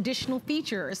the additional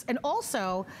features, and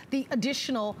also the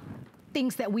additional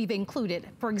things that we've included.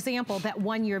 For example, that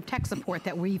 1 year of tech support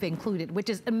that we've included, which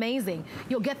is amazing.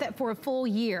 You'll get that for a full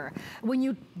year. When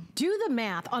you do the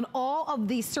math on all of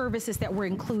these services that we're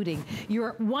including,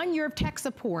 your 1 year of tech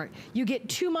support, you get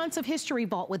 2 months of History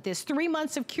Vault with this, 3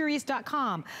 months of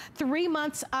Curious.com, 3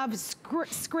 months of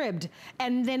Scribd,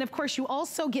 and then of course you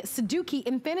also get Sudoku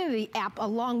Infinity app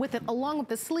along with it, along with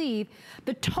the sleeve.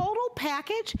 The total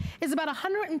package is about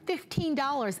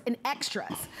 $115 in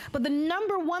extras. But the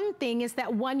number one thing is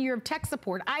that 1 year of tech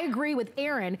support. I agree with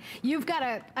Aaron. You've got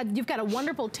a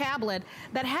wonderful tablet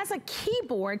that has a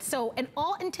keyboard, so in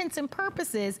all intents and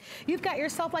purposes, you've got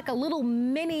yourself like a little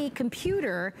mini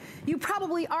computer. You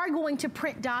probably are going to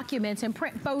print documents and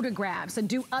print photographs and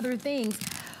do other things.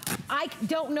 I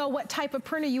don't know what type of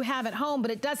printer you have at home, but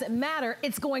it doesn't matter.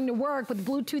 It's going to work with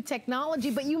Bluetooth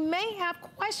technology, but you may have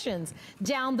questions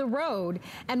down the road.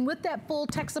 And with that full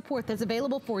tech support that's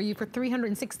available for you for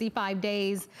 365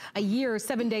 days a year,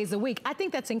 7 days a week, I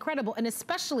think that's incredible. And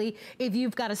especially if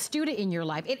you've got a student in your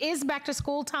life. It is back to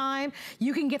school time.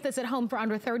 You can get this at home for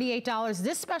under $38.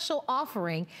 This special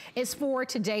offering is for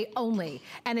today only.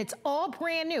 And it's all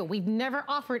brand new. We've never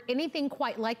offered anything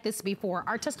quite like this before.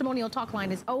 Our testimonial talk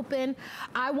line is open.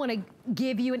 I want to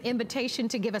give you an invitation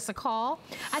to give us a call.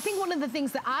 I think one of the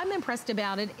things that I'm impressed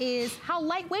about it is how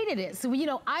lightweight it is. So, you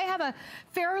know, I have a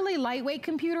fairly lightweight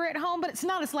computer at home, but it's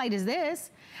not as light as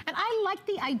this. And I like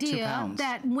the idea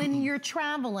that when you're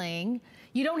traveling,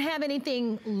 you don't have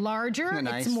anything larger.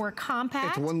 Nice? It's more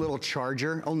compact. It's one little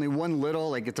charger, only one little,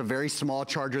 like it's a very small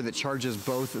charger that charges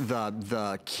both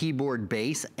the keyboard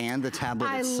base and the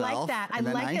tablet itself. I like that. I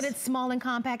like that it's small and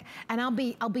compact. And I'll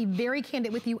be very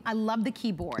candid with you. I love the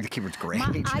keyboard. The keyboard's great.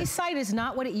 My eyesight is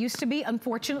not what it used to be,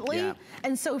 unfortunately. Yeah.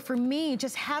 And so for me,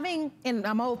 just having, and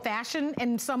I'm old-fashioned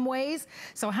in some ways,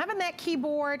 so having that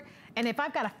keyboard, and if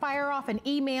I've got to fire off an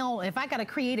email, if I got to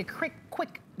create a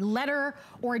quick letter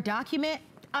or a document,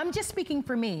 I'm just speaking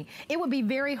for me. It would be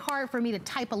very hard for me to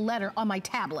type a letter on my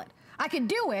tablet. I could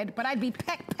do it, but I'd be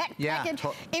pecking.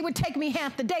 It would take me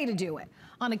half the day to do it.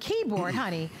 On a keyboard,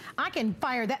 honey, I can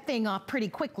fire that thing off pretty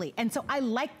quickly. And so I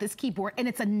like this keyboard, and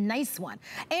it's a nice one.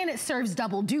 And it serves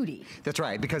double duty. That's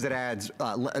right, because it adds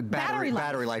battery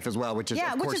life as well, which is,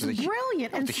 of course, which is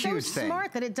brilliant and so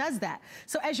smart that it does that.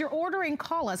 So as you're ordering,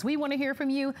 call us. We want to hear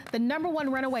from you. The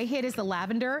 #1 runaway hit is the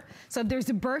lavender. So if there's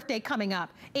a birthday coming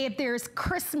up, if there's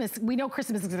Christmas, we know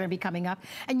Christmas is going to be coming up,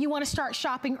 and you want to start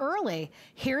shopping early,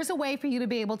 here's a way for you to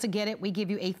be able to get it. We give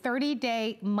you a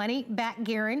 30-day money-back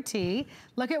guarantee.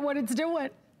 Look at what it's doing.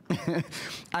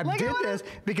 I did this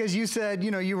because you said,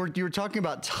 you know, you were talking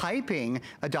about typing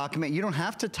a document. You don't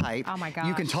have to type. Oh my gosh.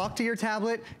 You can talk to your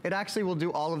tablet. It actually will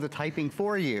do all of the typing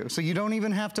for you. So you don't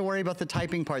even have to worry about the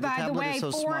typing part. By the way,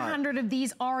 400 of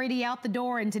these already out the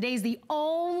door, and today's the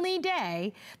only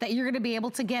day that you're gonna be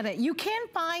able to get it. You can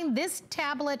find this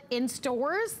tablet in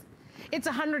stores. It's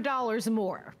 $100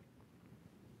 more.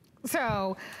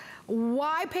 So,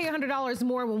 why pay $100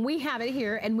 more when we have it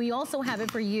here, and we also have it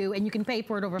for you, and you can pay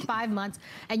for it over 5 months,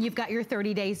 and you've got your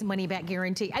 30 days money back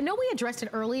guarantee. I know we addressed it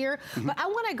earlier, but I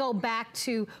want to go back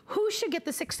to who should get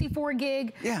the 64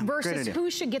 gig versus who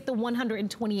should get the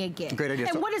 128 gig. Great idea.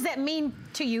 And what does that mean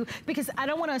to you? Because I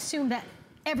don't want to assume that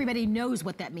everybody knows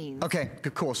what that means. Okay,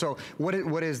 cool. So what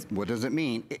does it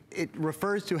mean? It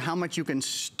refers to how much you can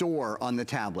store on the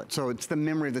tablet. So it's the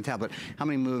memory of the tablet. How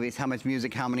many movies, how much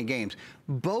music, how many games.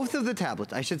 Both of the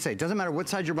tablets, I should say, doesn't matter what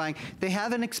size you're buying, they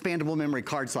have an expandable memory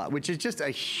card slot, which is just a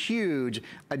huge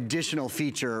additional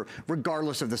feature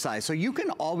regardless of the size. So you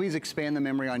can always expand the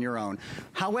memory on your own.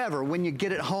 However, when you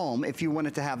get it home, if you want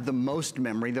it to have the most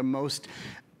memory, the most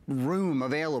room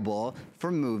available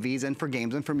for movies and for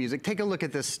games and for music. Take a look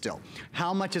at this still.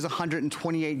 How much is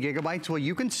 128 gigabytes? Well,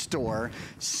 you can store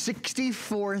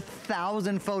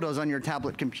 64,000 photos on your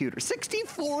tablet computer.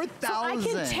 64,000! So I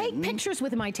can take pictures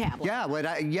with my tablet. Yeah,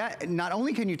 but not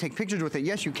only can you take pictures with it,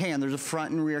 yes you can, there's a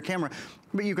front and rear camera,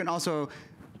 but you can also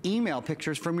email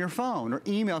pictures from your phone or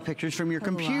email pictures from your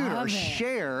computer or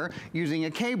share using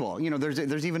a cable. You know,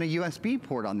 there's even a USB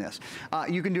port on this.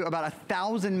 You can do about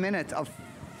 1,000 minutes of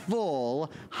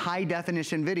full high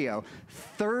definition video,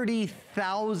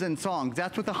 30,000 songs.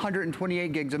 That's with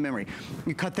 128 gigs of memory.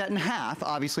 You cut that in half,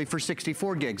 obviously, for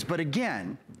 64 gigs. But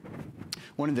again,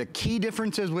 one of the key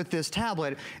differences with this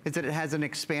tablet is that it has an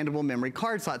expandable memory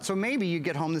card slot. So maybe you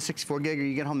get home the 64 gig or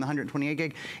you get home the 128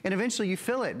 gig, and eventually you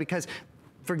fill it because,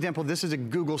 for example, this is a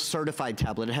Google certified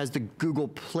tablet. It has the Google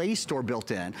Play Store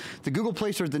built in. The Google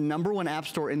Play Store is the #1 app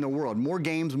store in the world. More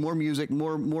games, more music,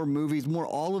 more movies, more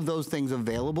all of those things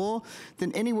available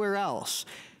than anywhere else.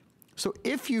 So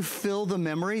if you fill the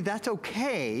memory, that's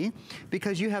okay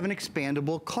because you have an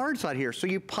expandable card slot here. So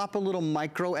you pop a little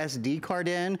micro SD card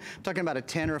in. I'm talking about a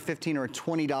 $10 or a $15 or a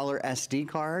 $20 SD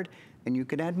card. And you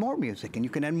can add more music, and you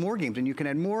can add more games, and you can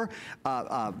add more,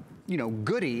 you know,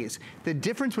 goodies. The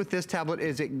difference with this tablet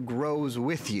is it grows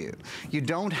with you. You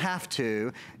don't have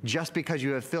to, just because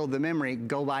you have filled the memory,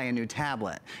 go buy a new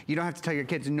tablet. You don't have to tell your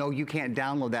kids, no, you can't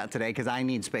download that today because I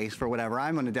need space for whatever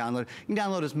I'm going to download. You can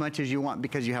download as much as you want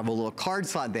because you have a little card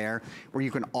slot there where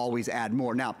you can always add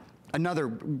more. Now, another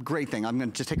great thing, I'm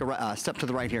going to just take a step to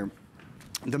the right here.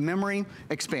 The memory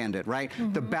expanded, right?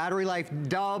 The battery life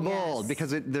doubled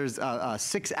because there's a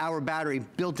 6-hour battery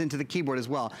built into the keyboard as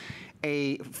well.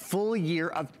 A full year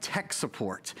of tech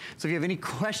support. So if you have any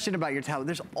question about your tablet,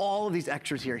 there's all of these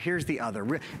extras here. Here's the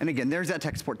other. And again, there's that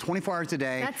tech support, 24 hours a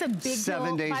day. That's a big deal.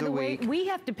 7 days a week. By the way, we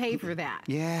have to pay for that.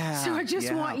 Yeah. So I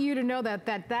just want you to know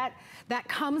that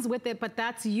comes with it, but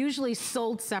that's usually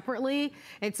sold separately.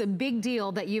 It's a big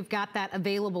deal that you've got that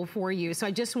available for you. So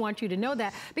I just want you to know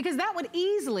that, because that would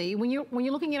easily, when you're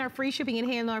looking at our free shipping and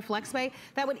handling our FlexPay,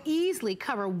 that would easily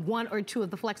cover 1 or 2 of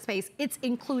the FlexPays. It's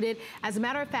included. As a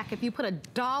matter of fact, if you put a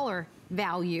dollar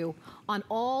value on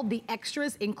all the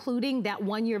extras, including that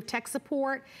 1 year of tech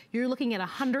support, you're looking at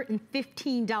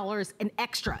 $115 in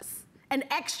extras.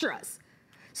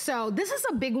 So this is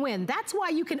a big win. That's why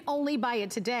you can only buy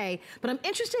it today. But I'm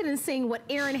interested in seeing what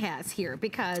Aaron has here,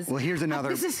 because well, here's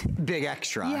another big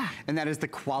extra, and that is the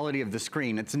quality of the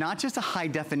screen. It's not just a high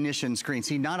definition screen.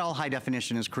 See, not all high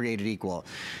definition is created equal.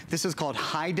 This is called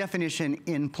high definition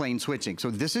in plane switching.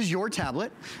 So this is your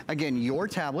tablet. Again, your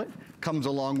tablet comes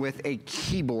along with a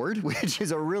keyboard, which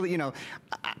is a really, you know,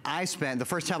 I spent, the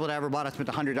first tablet I ever bought, I spent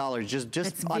 $100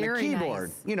 just on a keyboard.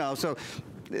 Nice. You know, so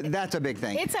that's a big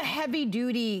thing. It's a heavy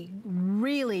duty,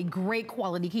 really great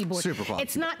quality keyboard. Super quality.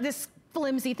 It's not this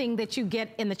flimsy thing that you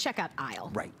get in the checkout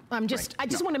aisle. Right. I just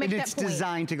want to make that point. It's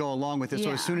designed to go along with it, so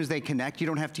Yeah. as soon as they connect, you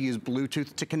don't have to use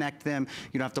Bluetooth to connect them.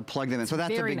 You don't have to plug them in, so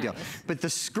that's a big deal. But the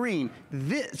screen,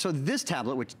 so this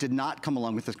tablet, which did not come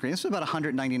along with the screen, this was about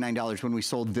 $199 when we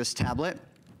sold this tablet.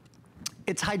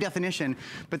 It's high definition,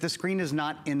 but the screen is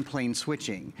not in-plane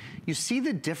switching. You see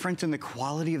the difference in the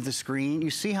quality of the screen? You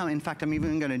see how, in fact, I'm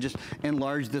even gonna just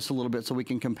enlarge this a little bit so we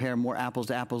can compare more apples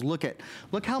to apples. Look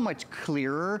how much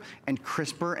clearer and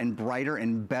crisper and brighter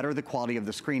and better the quality of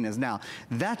the screen is now.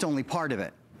 That's only part of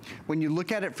it. When you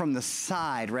look at it from the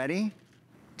side, ready?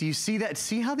 Do you see that?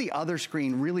 See how the other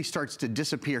screen really starts to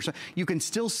disappear? So you can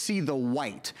still see the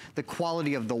white, the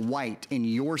quality of the white in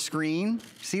your screen.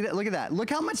 See that? Look at that.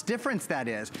 Look how much difference that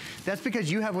is. That's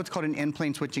because you have what's called an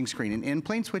in-plane switching screen. An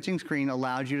in-plane switching screen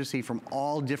allows you to see from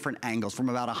all different angles, from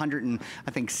about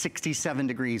 167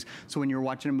 degrees. So when you're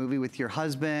watching a movie with your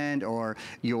husband, or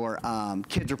your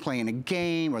kids are playing a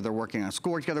game, or they're working on a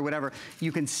score together, whatever,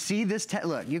 you can see this,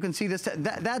 look, you can see this,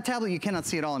 that tablet you cannot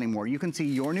see at all anymore. You can see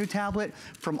your new tablet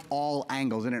from all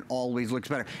angles, and it always looks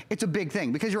better. It's a big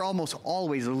thing because you're almost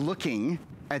always looking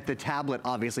at the tablet,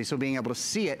 obviously, so being able to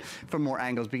see it from more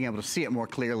angles, being able to see it more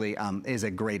clearly is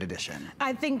a great addition.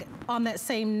 I think on that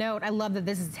same note, I love that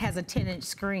this has a 10-inch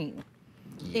screen.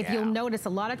 Yeah. If you'll notice, a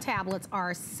lot of tablets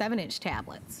are 7-inch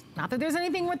tablets. Not that there's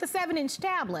anything with the 7-inch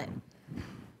tablet,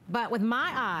 but with my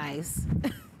eyes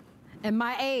and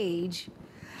my age,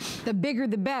 the bigger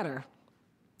the better.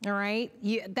 All right,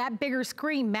 that bigger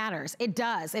screen matters. It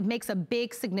does. It makes a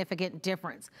big, significant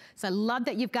difference. So I love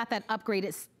that you've got that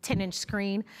upgraded 10-inch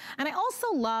screen. And I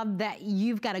also love that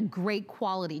you've got a great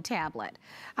quality tablet.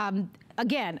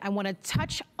 Again, I want to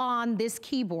touch on this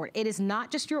keyboard. It is not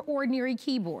just your ordinary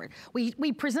keyboard.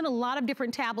 We present a lot of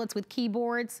different tablets with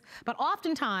keyboards, but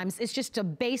oftentimes it's just a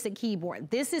basic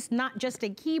keyboard. This is not just a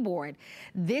keyboard.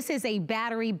 This is a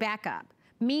battery backup.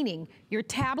 Meaning your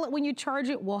tablet, when you charge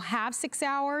it, will have 6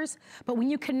 hours, but when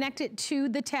you connect it to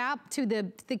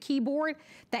the keyboard,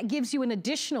 that gives you an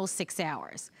additional 6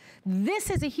 hours.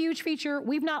 This is a huge feature.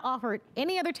 We've not offered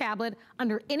any other tablet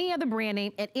under any other brand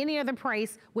name at any other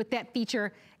price with that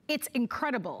feature. It's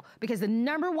incredible because the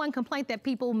 #1 complaint that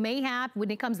people may have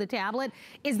when it comes to tablet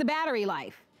is the battery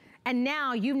life. And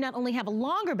now you not only have a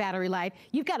longer battery life,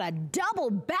 you've got a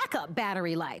double backup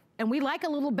battery life. And we like a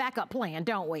little backup plan,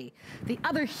 don't we? The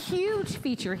other huge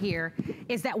feature here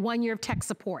is that 1 year of tech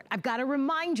support. I've got to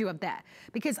remind you of that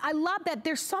because I love that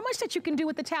there's so much that you can do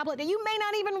with the tablet that you may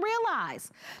not even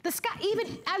realize.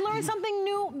 I learned something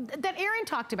new that Aaron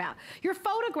talked about. Your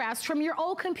photographs from your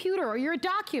old computer or your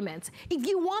documents, if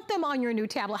you want them on your new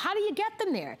tablet, how do you get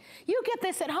them there? You get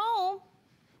this at home.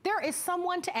 There is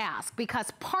someone to ask because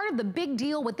part of the big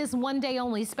deal with this 1 day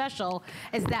only special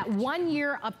is that 1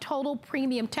 year of total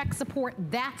premium tech support,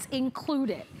 that's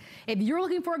included. If you're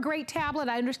looking for a great tablet,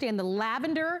 I understand the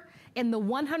lavender and the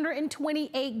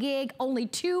 128 gig, only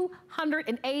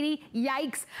 280,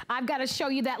 yikes. I've got to show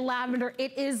you that lavender.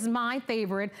 It is my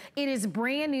favorite. It is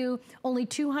brand new. Only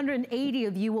 280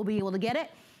 of you will be able to get it.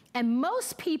 And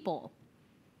most people,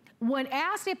 when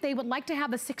asked if they would like to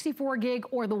have the 64 gig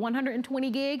or the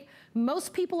 120 gig,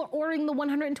 most people are ordering the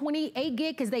 128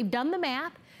 gig because they've done the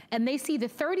math and they see the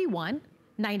 $31.99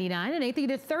 and they see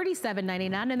the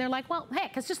 $37.99 and they're like, well,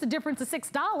 heck, it's just a difference of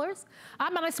 $6. I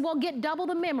might as well get double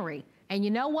the memory. And you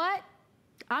know what?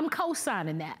 I'm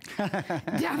co-signing that.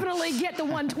 Definitely get the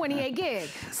 128 gig.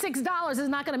 $6 is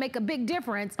not gonna make a big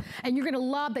difference, and you're gonna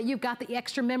love that you've got the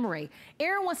extra memory.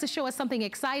 Aaron wants to show us something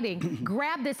exciting.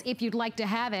 Grab this if you'd like to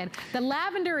have it. The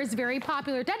lavender is very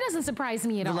popular. That doesn't surprise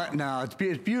me at all. No, it's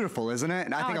beautiful, isn't it?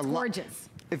 And I think it's gorgeous.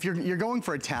 If you're going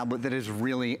for a tablet that is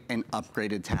really an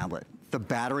upgraded tablet, the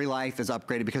battery life is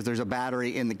upgraded because there's a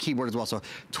battery in the keyboard as well, so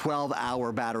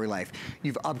 12-hour battery life.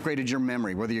 You've upgraded your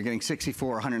memory, whether you're getting 64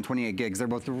 or 128 gigs. They're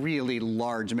both really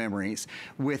large memories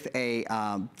with a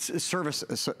service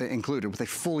included, with a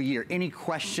full year. Any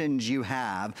questions you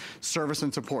have, service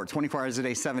and support, 24 hours a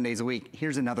day, 7 days a week.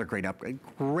 Here's another great upgrade.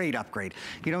 Great upgrade.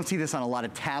 You don't see this on a lot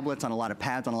of tablets, on a lot of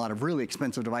pads, on a lot of really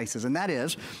expensive devices, and that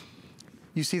is,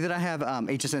 you see that I have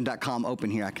hsn.com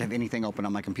open here. I can have anything open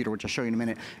on my computer, which I'll show you in a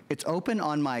minute. It's open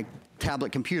on my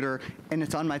tablet computer, and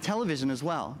it's on my television as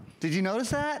well. Did you notice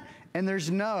that? And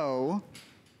there's no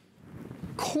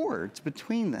cords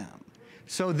between them.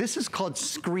 So this is called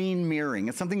screen mirroring.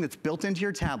 It's something that's built into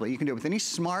your tablet. You can do it with any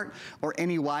smart or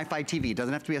any Wi-Fi TV. It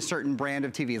doesn't have to be a certain brand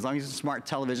of TV. As long as it's a smart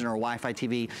television or a Wi-Fi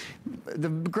TV. The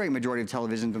great majority of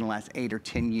televisions in the last 8 or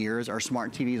 10 years are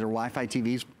smart TVs or Wi-Fi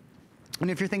TVs. And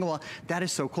if you're thinking, well, that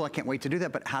is so cool, I can't wait to do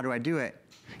that, but how do I do it?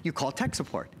 You call tech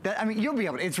support. I mean, you'll be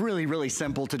able to, it's really, really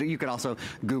simple to do. You can also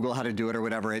Google how to do it or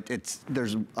whatever.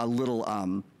 There's a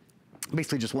little,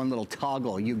 basically just one little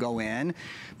toggle you go in.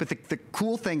 But the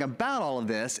cool thing about all of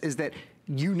this is that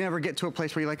you never get to a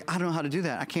place where you're like, I don't know how to do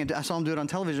that. I saw them do it on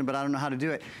television, but I don't know how to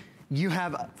do it. You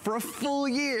have, for a full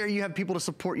year, you have people to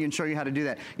support you and show you how to do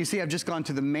that. You see, I've just gone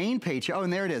to the main page. Oh,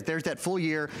 and there it is. There's that full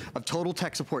year of total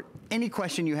tech support. Any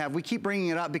question you have, we keep bringing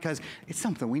it up because it's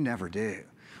something we never do.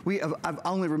 I've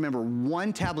only remember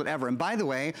one tablet ever. And by the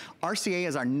way, RCA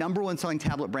is our #1 selling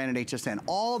tablet brand at HSN.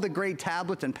 All the great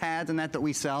tablets and pads and that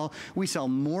we sell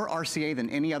more RCA than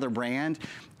any other brand.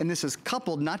 And this is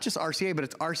coupled, not just RCA, but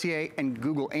it's RCA and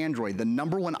Google Android. The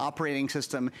 #1 operating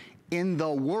system in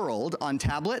the world on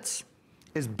tablets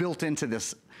is built into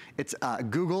this. It's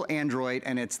Google Android,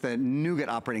 and it's the Nougat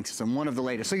operating system, one of the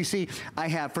latest. So you see, I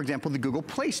have, for example, the Google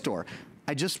Play Store.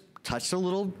 I just touched a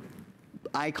little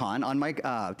icon on my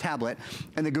tablet,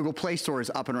 and the Google Play Store is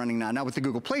up and running now. Now with the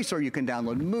Google Play Store, you can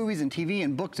download movies and TV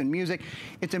and books and music.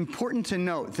 It's important to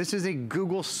note, this is a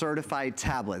Google certified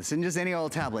tablet. This isn't just any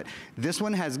old tablet. This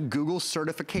one has Google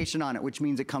certification on it, which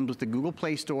means it comes with the Google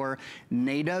Play Store,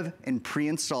 native and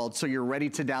pre-installed, so you're ready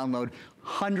to download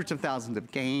hundreds of thousands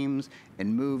of games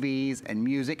and movies and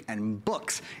music and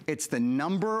books. It's the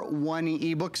 #1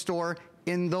 ebook store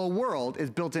in the world is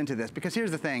built into this, because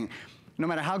here's the thing. No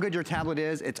matter how good your tablet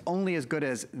is, it's only as good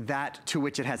as that to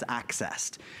which it has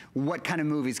accessed. What kind of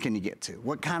movies can you get to?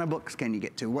 What kind of books can you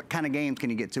get to? What kind of games can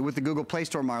you get to? With the Google Play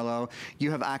Store, Marlo, you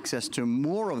have access to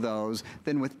more of those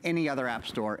than with any other app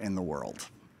store in the world.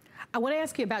 I want to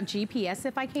ask you about GPS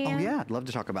if I can. Oh yeah, I'd love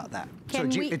to talk about that.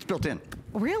 It's built in.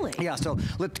 Really? Yeah, so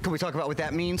can we talk about what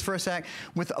that means for a sec?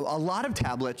 With a lot of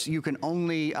tablets, you can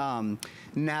only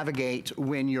navigate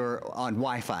when you're on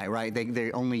Wi-Fi, right?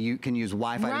 You can use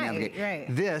Wi-Fi to navigate.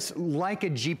 Right. This, like a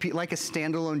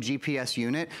standalone GPS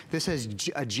unit, this has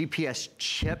a GPS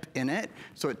chip in it,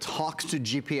 so it talks to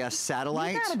GPS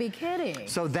satellites. You gotta be kidding.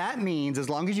 So that means as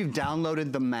long as you've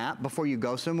downloaded the map before you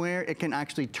go somewhere, it can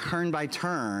actually turn by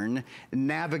turn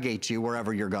navigate you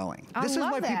wherever you're going. This is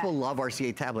why people love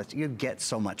RCA tablets. You get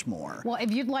so much more. Well,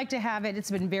 if you'd like to have it, it's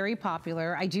been very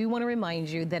popular. I do want to remind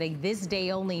you that this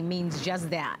day only means just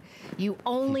that. You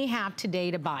only have today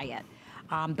to buy it.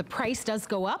 The price does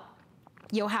go up.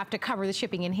 You'll have to cover the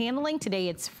shipping and handling. Today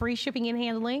it's free shipping and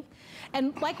handling.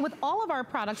 And like with all of our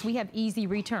products, we have easy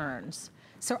returns.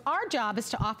 So our job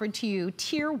is to offer to you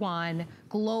tier 1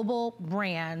 global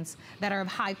brands that are of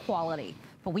high quality.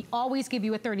 But we always give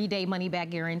you a 30-day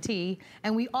money-back guarantee,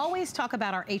 and we always talk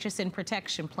about our HSN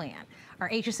protection plan.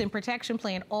 Our HSN protection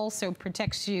plan also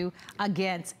protects you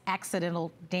against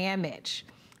accidental damage.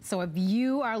 So if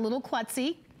you are a little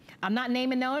klutzy, I'm not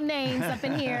naming no names up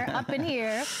in here,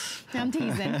 I'm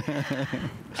teasing.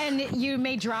 And you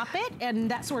may drop it and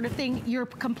that sort of thing, you're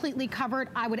completely covered.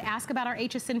 I would ask about our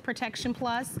HSN Protection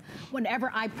Plus.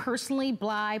 Whenever I personally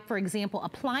buy, for example,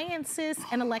 appliances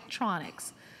and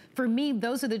electronics, for me,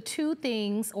 those are the two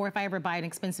things, or if I ever buy an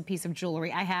expensive piece of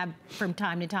jewelry, I have from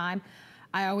time to time,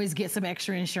 I always get some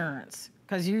extra insurance,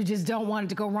 because you just don't want it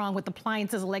to go wrong with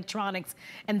appliances, electronics,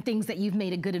 and things that you've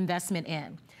made a good investment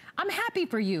in. I'm happy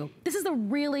for you. This is a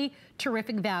really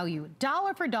terrific value.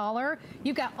 Dollar for dollar,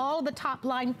 you got all the top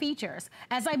line features.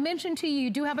 As I mentioned to you, you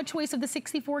do have a choice of the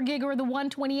 64 gig or the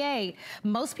 128.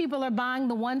 Most people are buying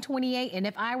the 128, and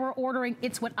if I were ordering,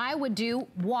 it's what I would do.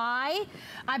 Why?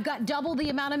 I've got double the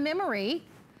amount of memory.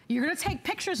 You're gonna take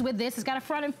pictures with this. It's got a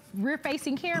front and rear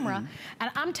facing camera.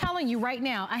 And I'm telling you right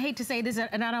now, I hate to say this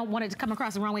and I don't want it to come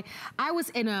across the wrong way. I was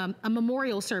in a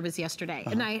memorial service yesterday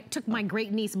and I took my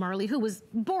great niece Marley, who was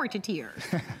bored to tears.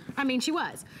 I mean, she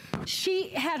was. She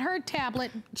had her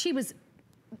tablet, she was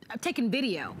taking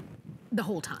video the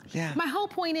whole time. Yeah. My whole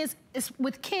point is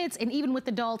with kids and even with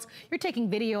adults, you're taking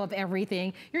video of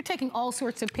everything. You're taking all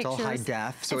sorts of pictures. It's all high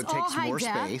def, so it takes more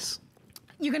space.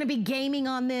 You're gonna be gaming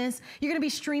on this. You're gonna be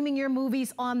streaming your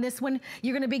movies on this one.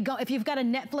 You're gonna be, if you've got a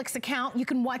Netflix account, you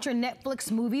can watch your Netflix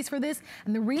movies for this.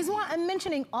 And the reason why I'm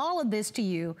mentioning all of this to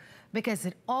you, because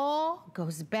it all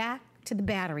goes back to the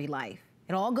battery life.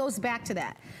 It all goes back to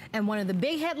that. And one of the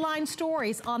big headline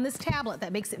stories on this tablet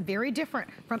that makes it very different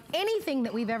from anything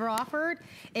that we've ever offered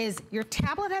is your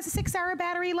tablet has a 6-hour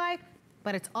battery life,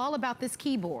 but it's all about this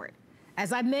keyboard.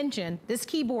 As I mentioned, this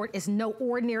keyboard is no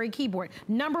ordinary keyboard.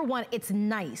 Number one, it's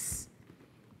nice.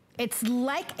 It's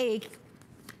like a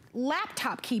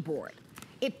laptop keyboard.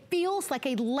 It feels like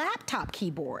a laptop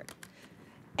keyboard.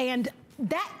 And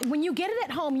that, when you get it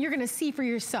at home, you're gonna see for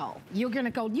yourself. You're gonna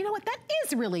go, you know what, that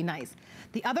is really nice.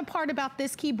 The other part about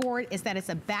this keyboard is that it's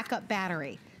a backup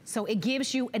battery. So it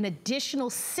gives you an additional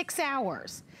 6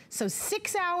 hours. So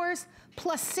 6 hours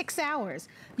plus 6 hours.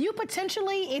 You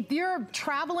potentially, if you're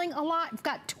traveling a lot, you've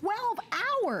got 12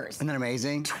 hours. Isn't that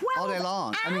amazing? 12 all day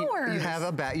long. hours.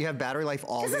 I mean, you have battery life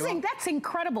all day long. That's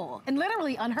incredible and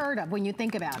literally unheard of when you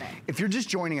think about it. If you're just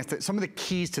joining us, some of the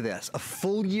keys to this, a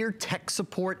full year tech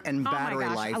support and battery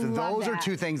life, those are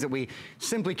two things that we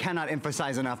simply cannot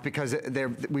emphasize enough because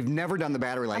we've never done the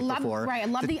battery life before. Right, I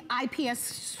love the IPS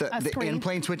screen. The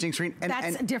in-plane switching screen.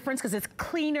 That's a difference because it's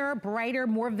cleaner, brighter,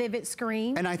 more vivid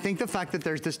screen. And I think the fact that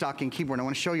there's this docking keyboard, I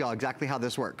want to show y'all exactly how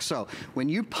this works. So when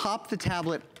you pop the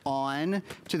tablet on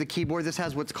to the keyboard, this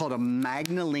has what's called a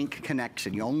MagnaLink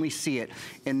connection. You only see it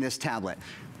in this tablet.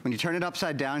 When you turn it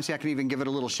upside down, see I can even give it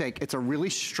a little shake, it's a really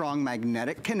strong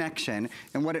magnetic connection.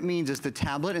 And what it means is the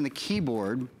tablet and the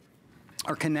keyboard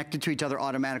are connected to each other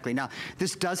automatically. Now,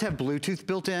 this does have Bluetooth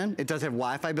built in. It does have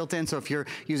Wi-Fi built in, so if you're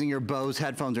using your Bose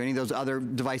headphones or any of those other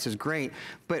devices, great.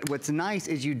 But what's nice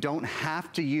is you don't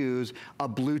have to use a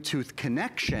Bluetooth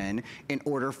connection in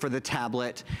order for the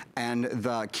tablet and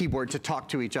the keyboard to talk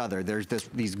to each other. There's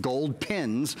these gold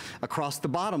pins across the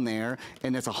bottom there,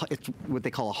 and it's what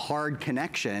they call a hard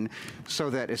connection,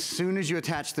 so that as soon as you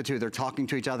attach the two, they're talking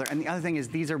to each other. And the other thing is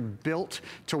these are built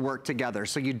to work together,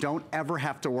 so you don't ever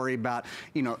have to worry about,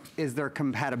 you know, is there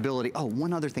compatibility? Oh,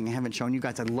 one other thing I haven't shown you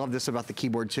guys, I love this about the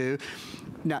keyboard too.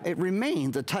 Now, it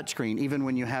remains a touchscreen even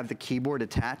when you have the keyboard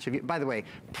attached. By the way,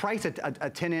 price a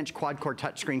 10-inch quad-core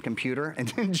touchscreen computer and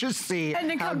then just see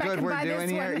how good we're doing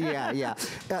here. Yeah.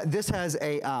 This has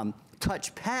a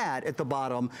touch pad at the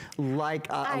bottom like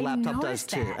a laptop does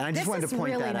too. And I just wanted to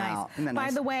point that out.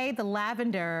 By the way, the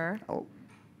lavender,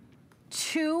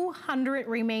 200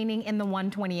 remaining in the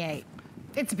 128.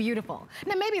 It's beautiful.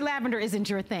 Now, maybe lavender isn't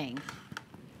your thing.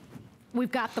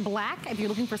 We've got the black, if you're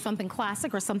looking for something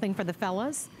classic or something for the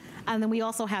fellas. And then we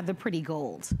also have the pretty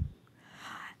gold.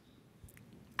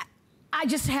 I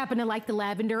just happen to like the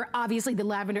lavender. Obviously, the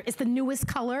lavender is the newest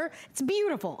color. It's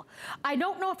beautiful. I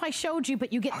don't know if I showed you,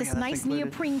 but you get this nice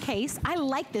neoprene case. I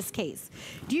like this case.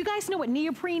 Do you guys know what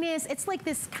neoprene is? It's like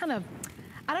this kind of,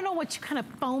 I don't know what kind of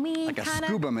foamy, like a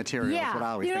scuba material. Yeah, that's what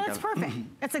I always think that's perfect.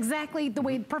 That's exactly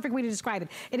the perfect way to describe it.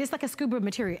 It is like a scuba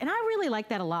material, and I really like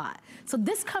that a lot. So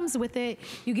this comes with it.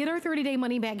 You get our 30-day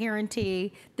money-back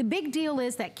guarantee. The big deal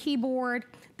is that keyboard.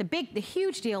 The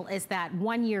huge deal is that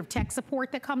 1 year of tech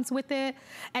support that comes with it.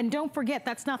 And don't forget,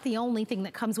 that's not the only thing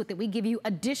that comes with it. We give you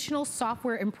additional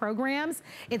software and programs.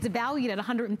 It's valued at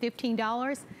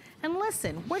 $115. And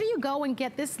listen, where do you go and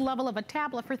get this level of a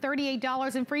tablet for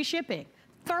 $38 in free shipping?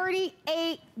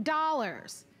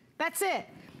 $38. That's it.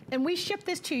 And we ship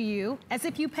this to you as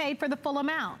if you paid for the full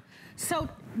amount. So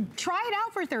try it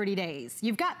out for 30 days.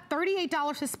 You've got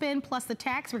 $38 to spend plus the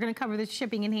tax. We're gonna cover the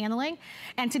shipping and handling.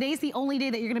 And today's the only day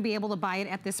that you're gonna be able to buy it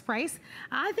at this price.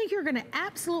 I think you're gonna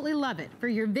absolutely love it for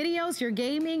your videos, your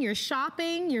gaming, your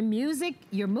shopping, your music,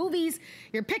 your movies,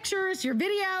 your pictures, your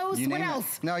videos, what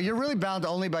else? No, you're really bound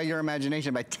only by your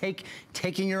imagination, by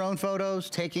taking your own photos,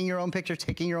 taking your own pictures,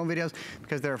 taking your own videos,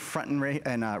 because they're front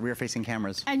and rear-facing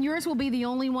cameras. And yours will be the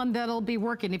only one that'll be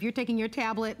working if you're taking your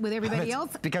tablet with everybody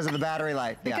else. Because of the battery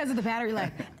life. Because of the battery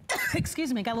life.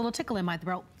 Excuse me, got a little tickle in my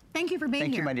throat. Thank you for being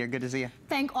here. Thank you, my dear. Good to see you.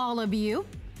 Thank all of you.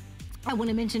 I want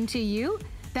to mention to you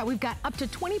that we've got up to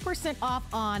 20% off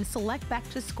on select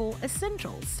back-to-school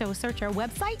essentials. So search our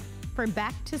website for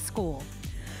back to school.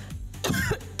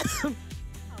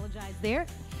 Apologize there.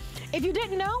 If you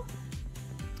didn't know,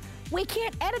 we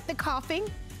can't edit the coughing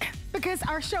because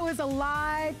our show is a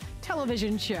live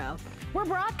television show. We're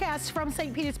broadcast from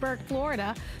St. Petersburg,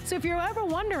 Florida. So if you're ever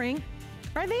wondering,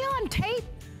 are they on tape?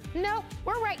 No,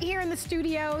 we're right here in the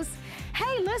studios.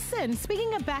 Hey, listen,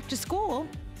 speaking of back to school,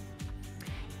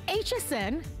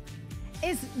 HSN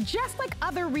is just like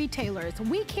other retailers.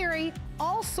 We carry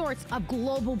all sorts of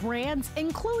global brands,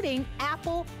 including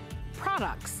Apple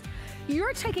products.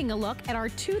 You're taking a look at our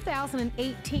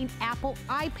 2018 Apple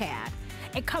iPad.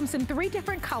 It comes in 3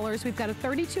 different colors. We've got a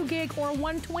 32 gig or a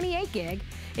 128 gig.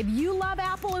 If you love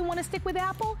Apple and want to stick with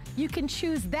Apple, you can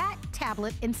choose that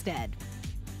tablet instead.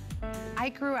 I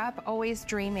grew up always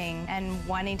dreaming and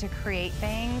wanting to create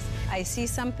things. I see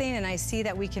something and I see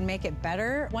that we can make it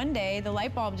better. One day, the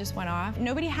light bulb just went off.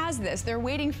 Nobody has this. They're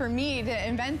waiting for me to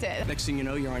invent it. Next thing you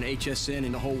know, you're on HSN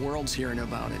and the whole world's hearing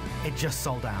about it. It just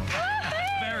sold out.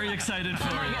 Very excited for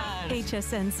you.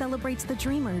 HSN celebrates the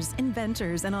dreamers,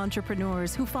 inventors, and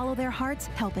entrepreneurs who follow their hearts,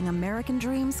 helping American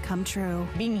dreams come true.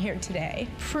 Being here today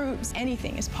proves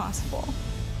anything is possible.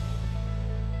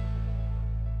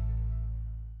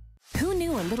 Who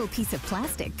knew a little piece of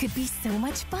plastic could be so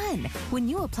much fun. When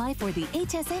you apply for the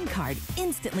HSN card,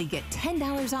 instantly get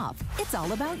 $10 off. It's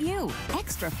all about you.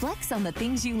 Extra flex on the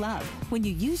things you love. When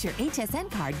you use your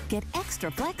HSN card, get extra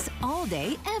flex all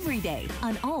day, every day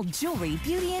on all jewelry,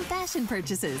 beauty, and fashion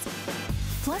purchases.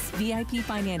 Plus VIP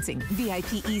financing,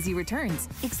 VIP easy returns,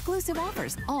 exclusive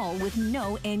offers, all with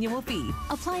no annual fee.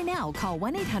 Apply now. Call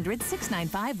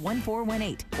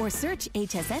 1-800-695-1418 or search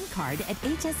HSN card at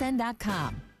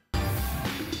hsn.com.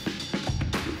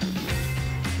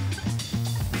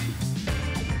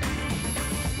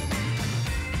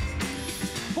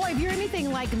 Boy, if you're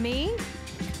anything like me,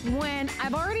 when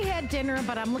I've already had dinner,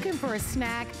 but I'm looking for a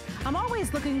snack, I'm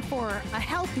always looking for a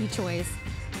healthy choice,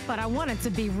 but I want it to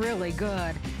be really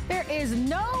good. There is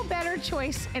no better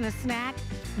choice in a snack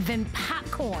than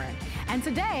popcorn. And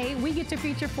today, we get to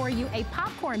feature for you a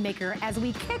popcorn maker as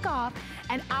we kick off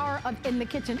an hour of In the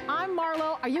Kitchen. I'm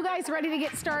Marlo. Are you guys ready to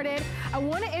get started? I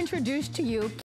want to introduce to you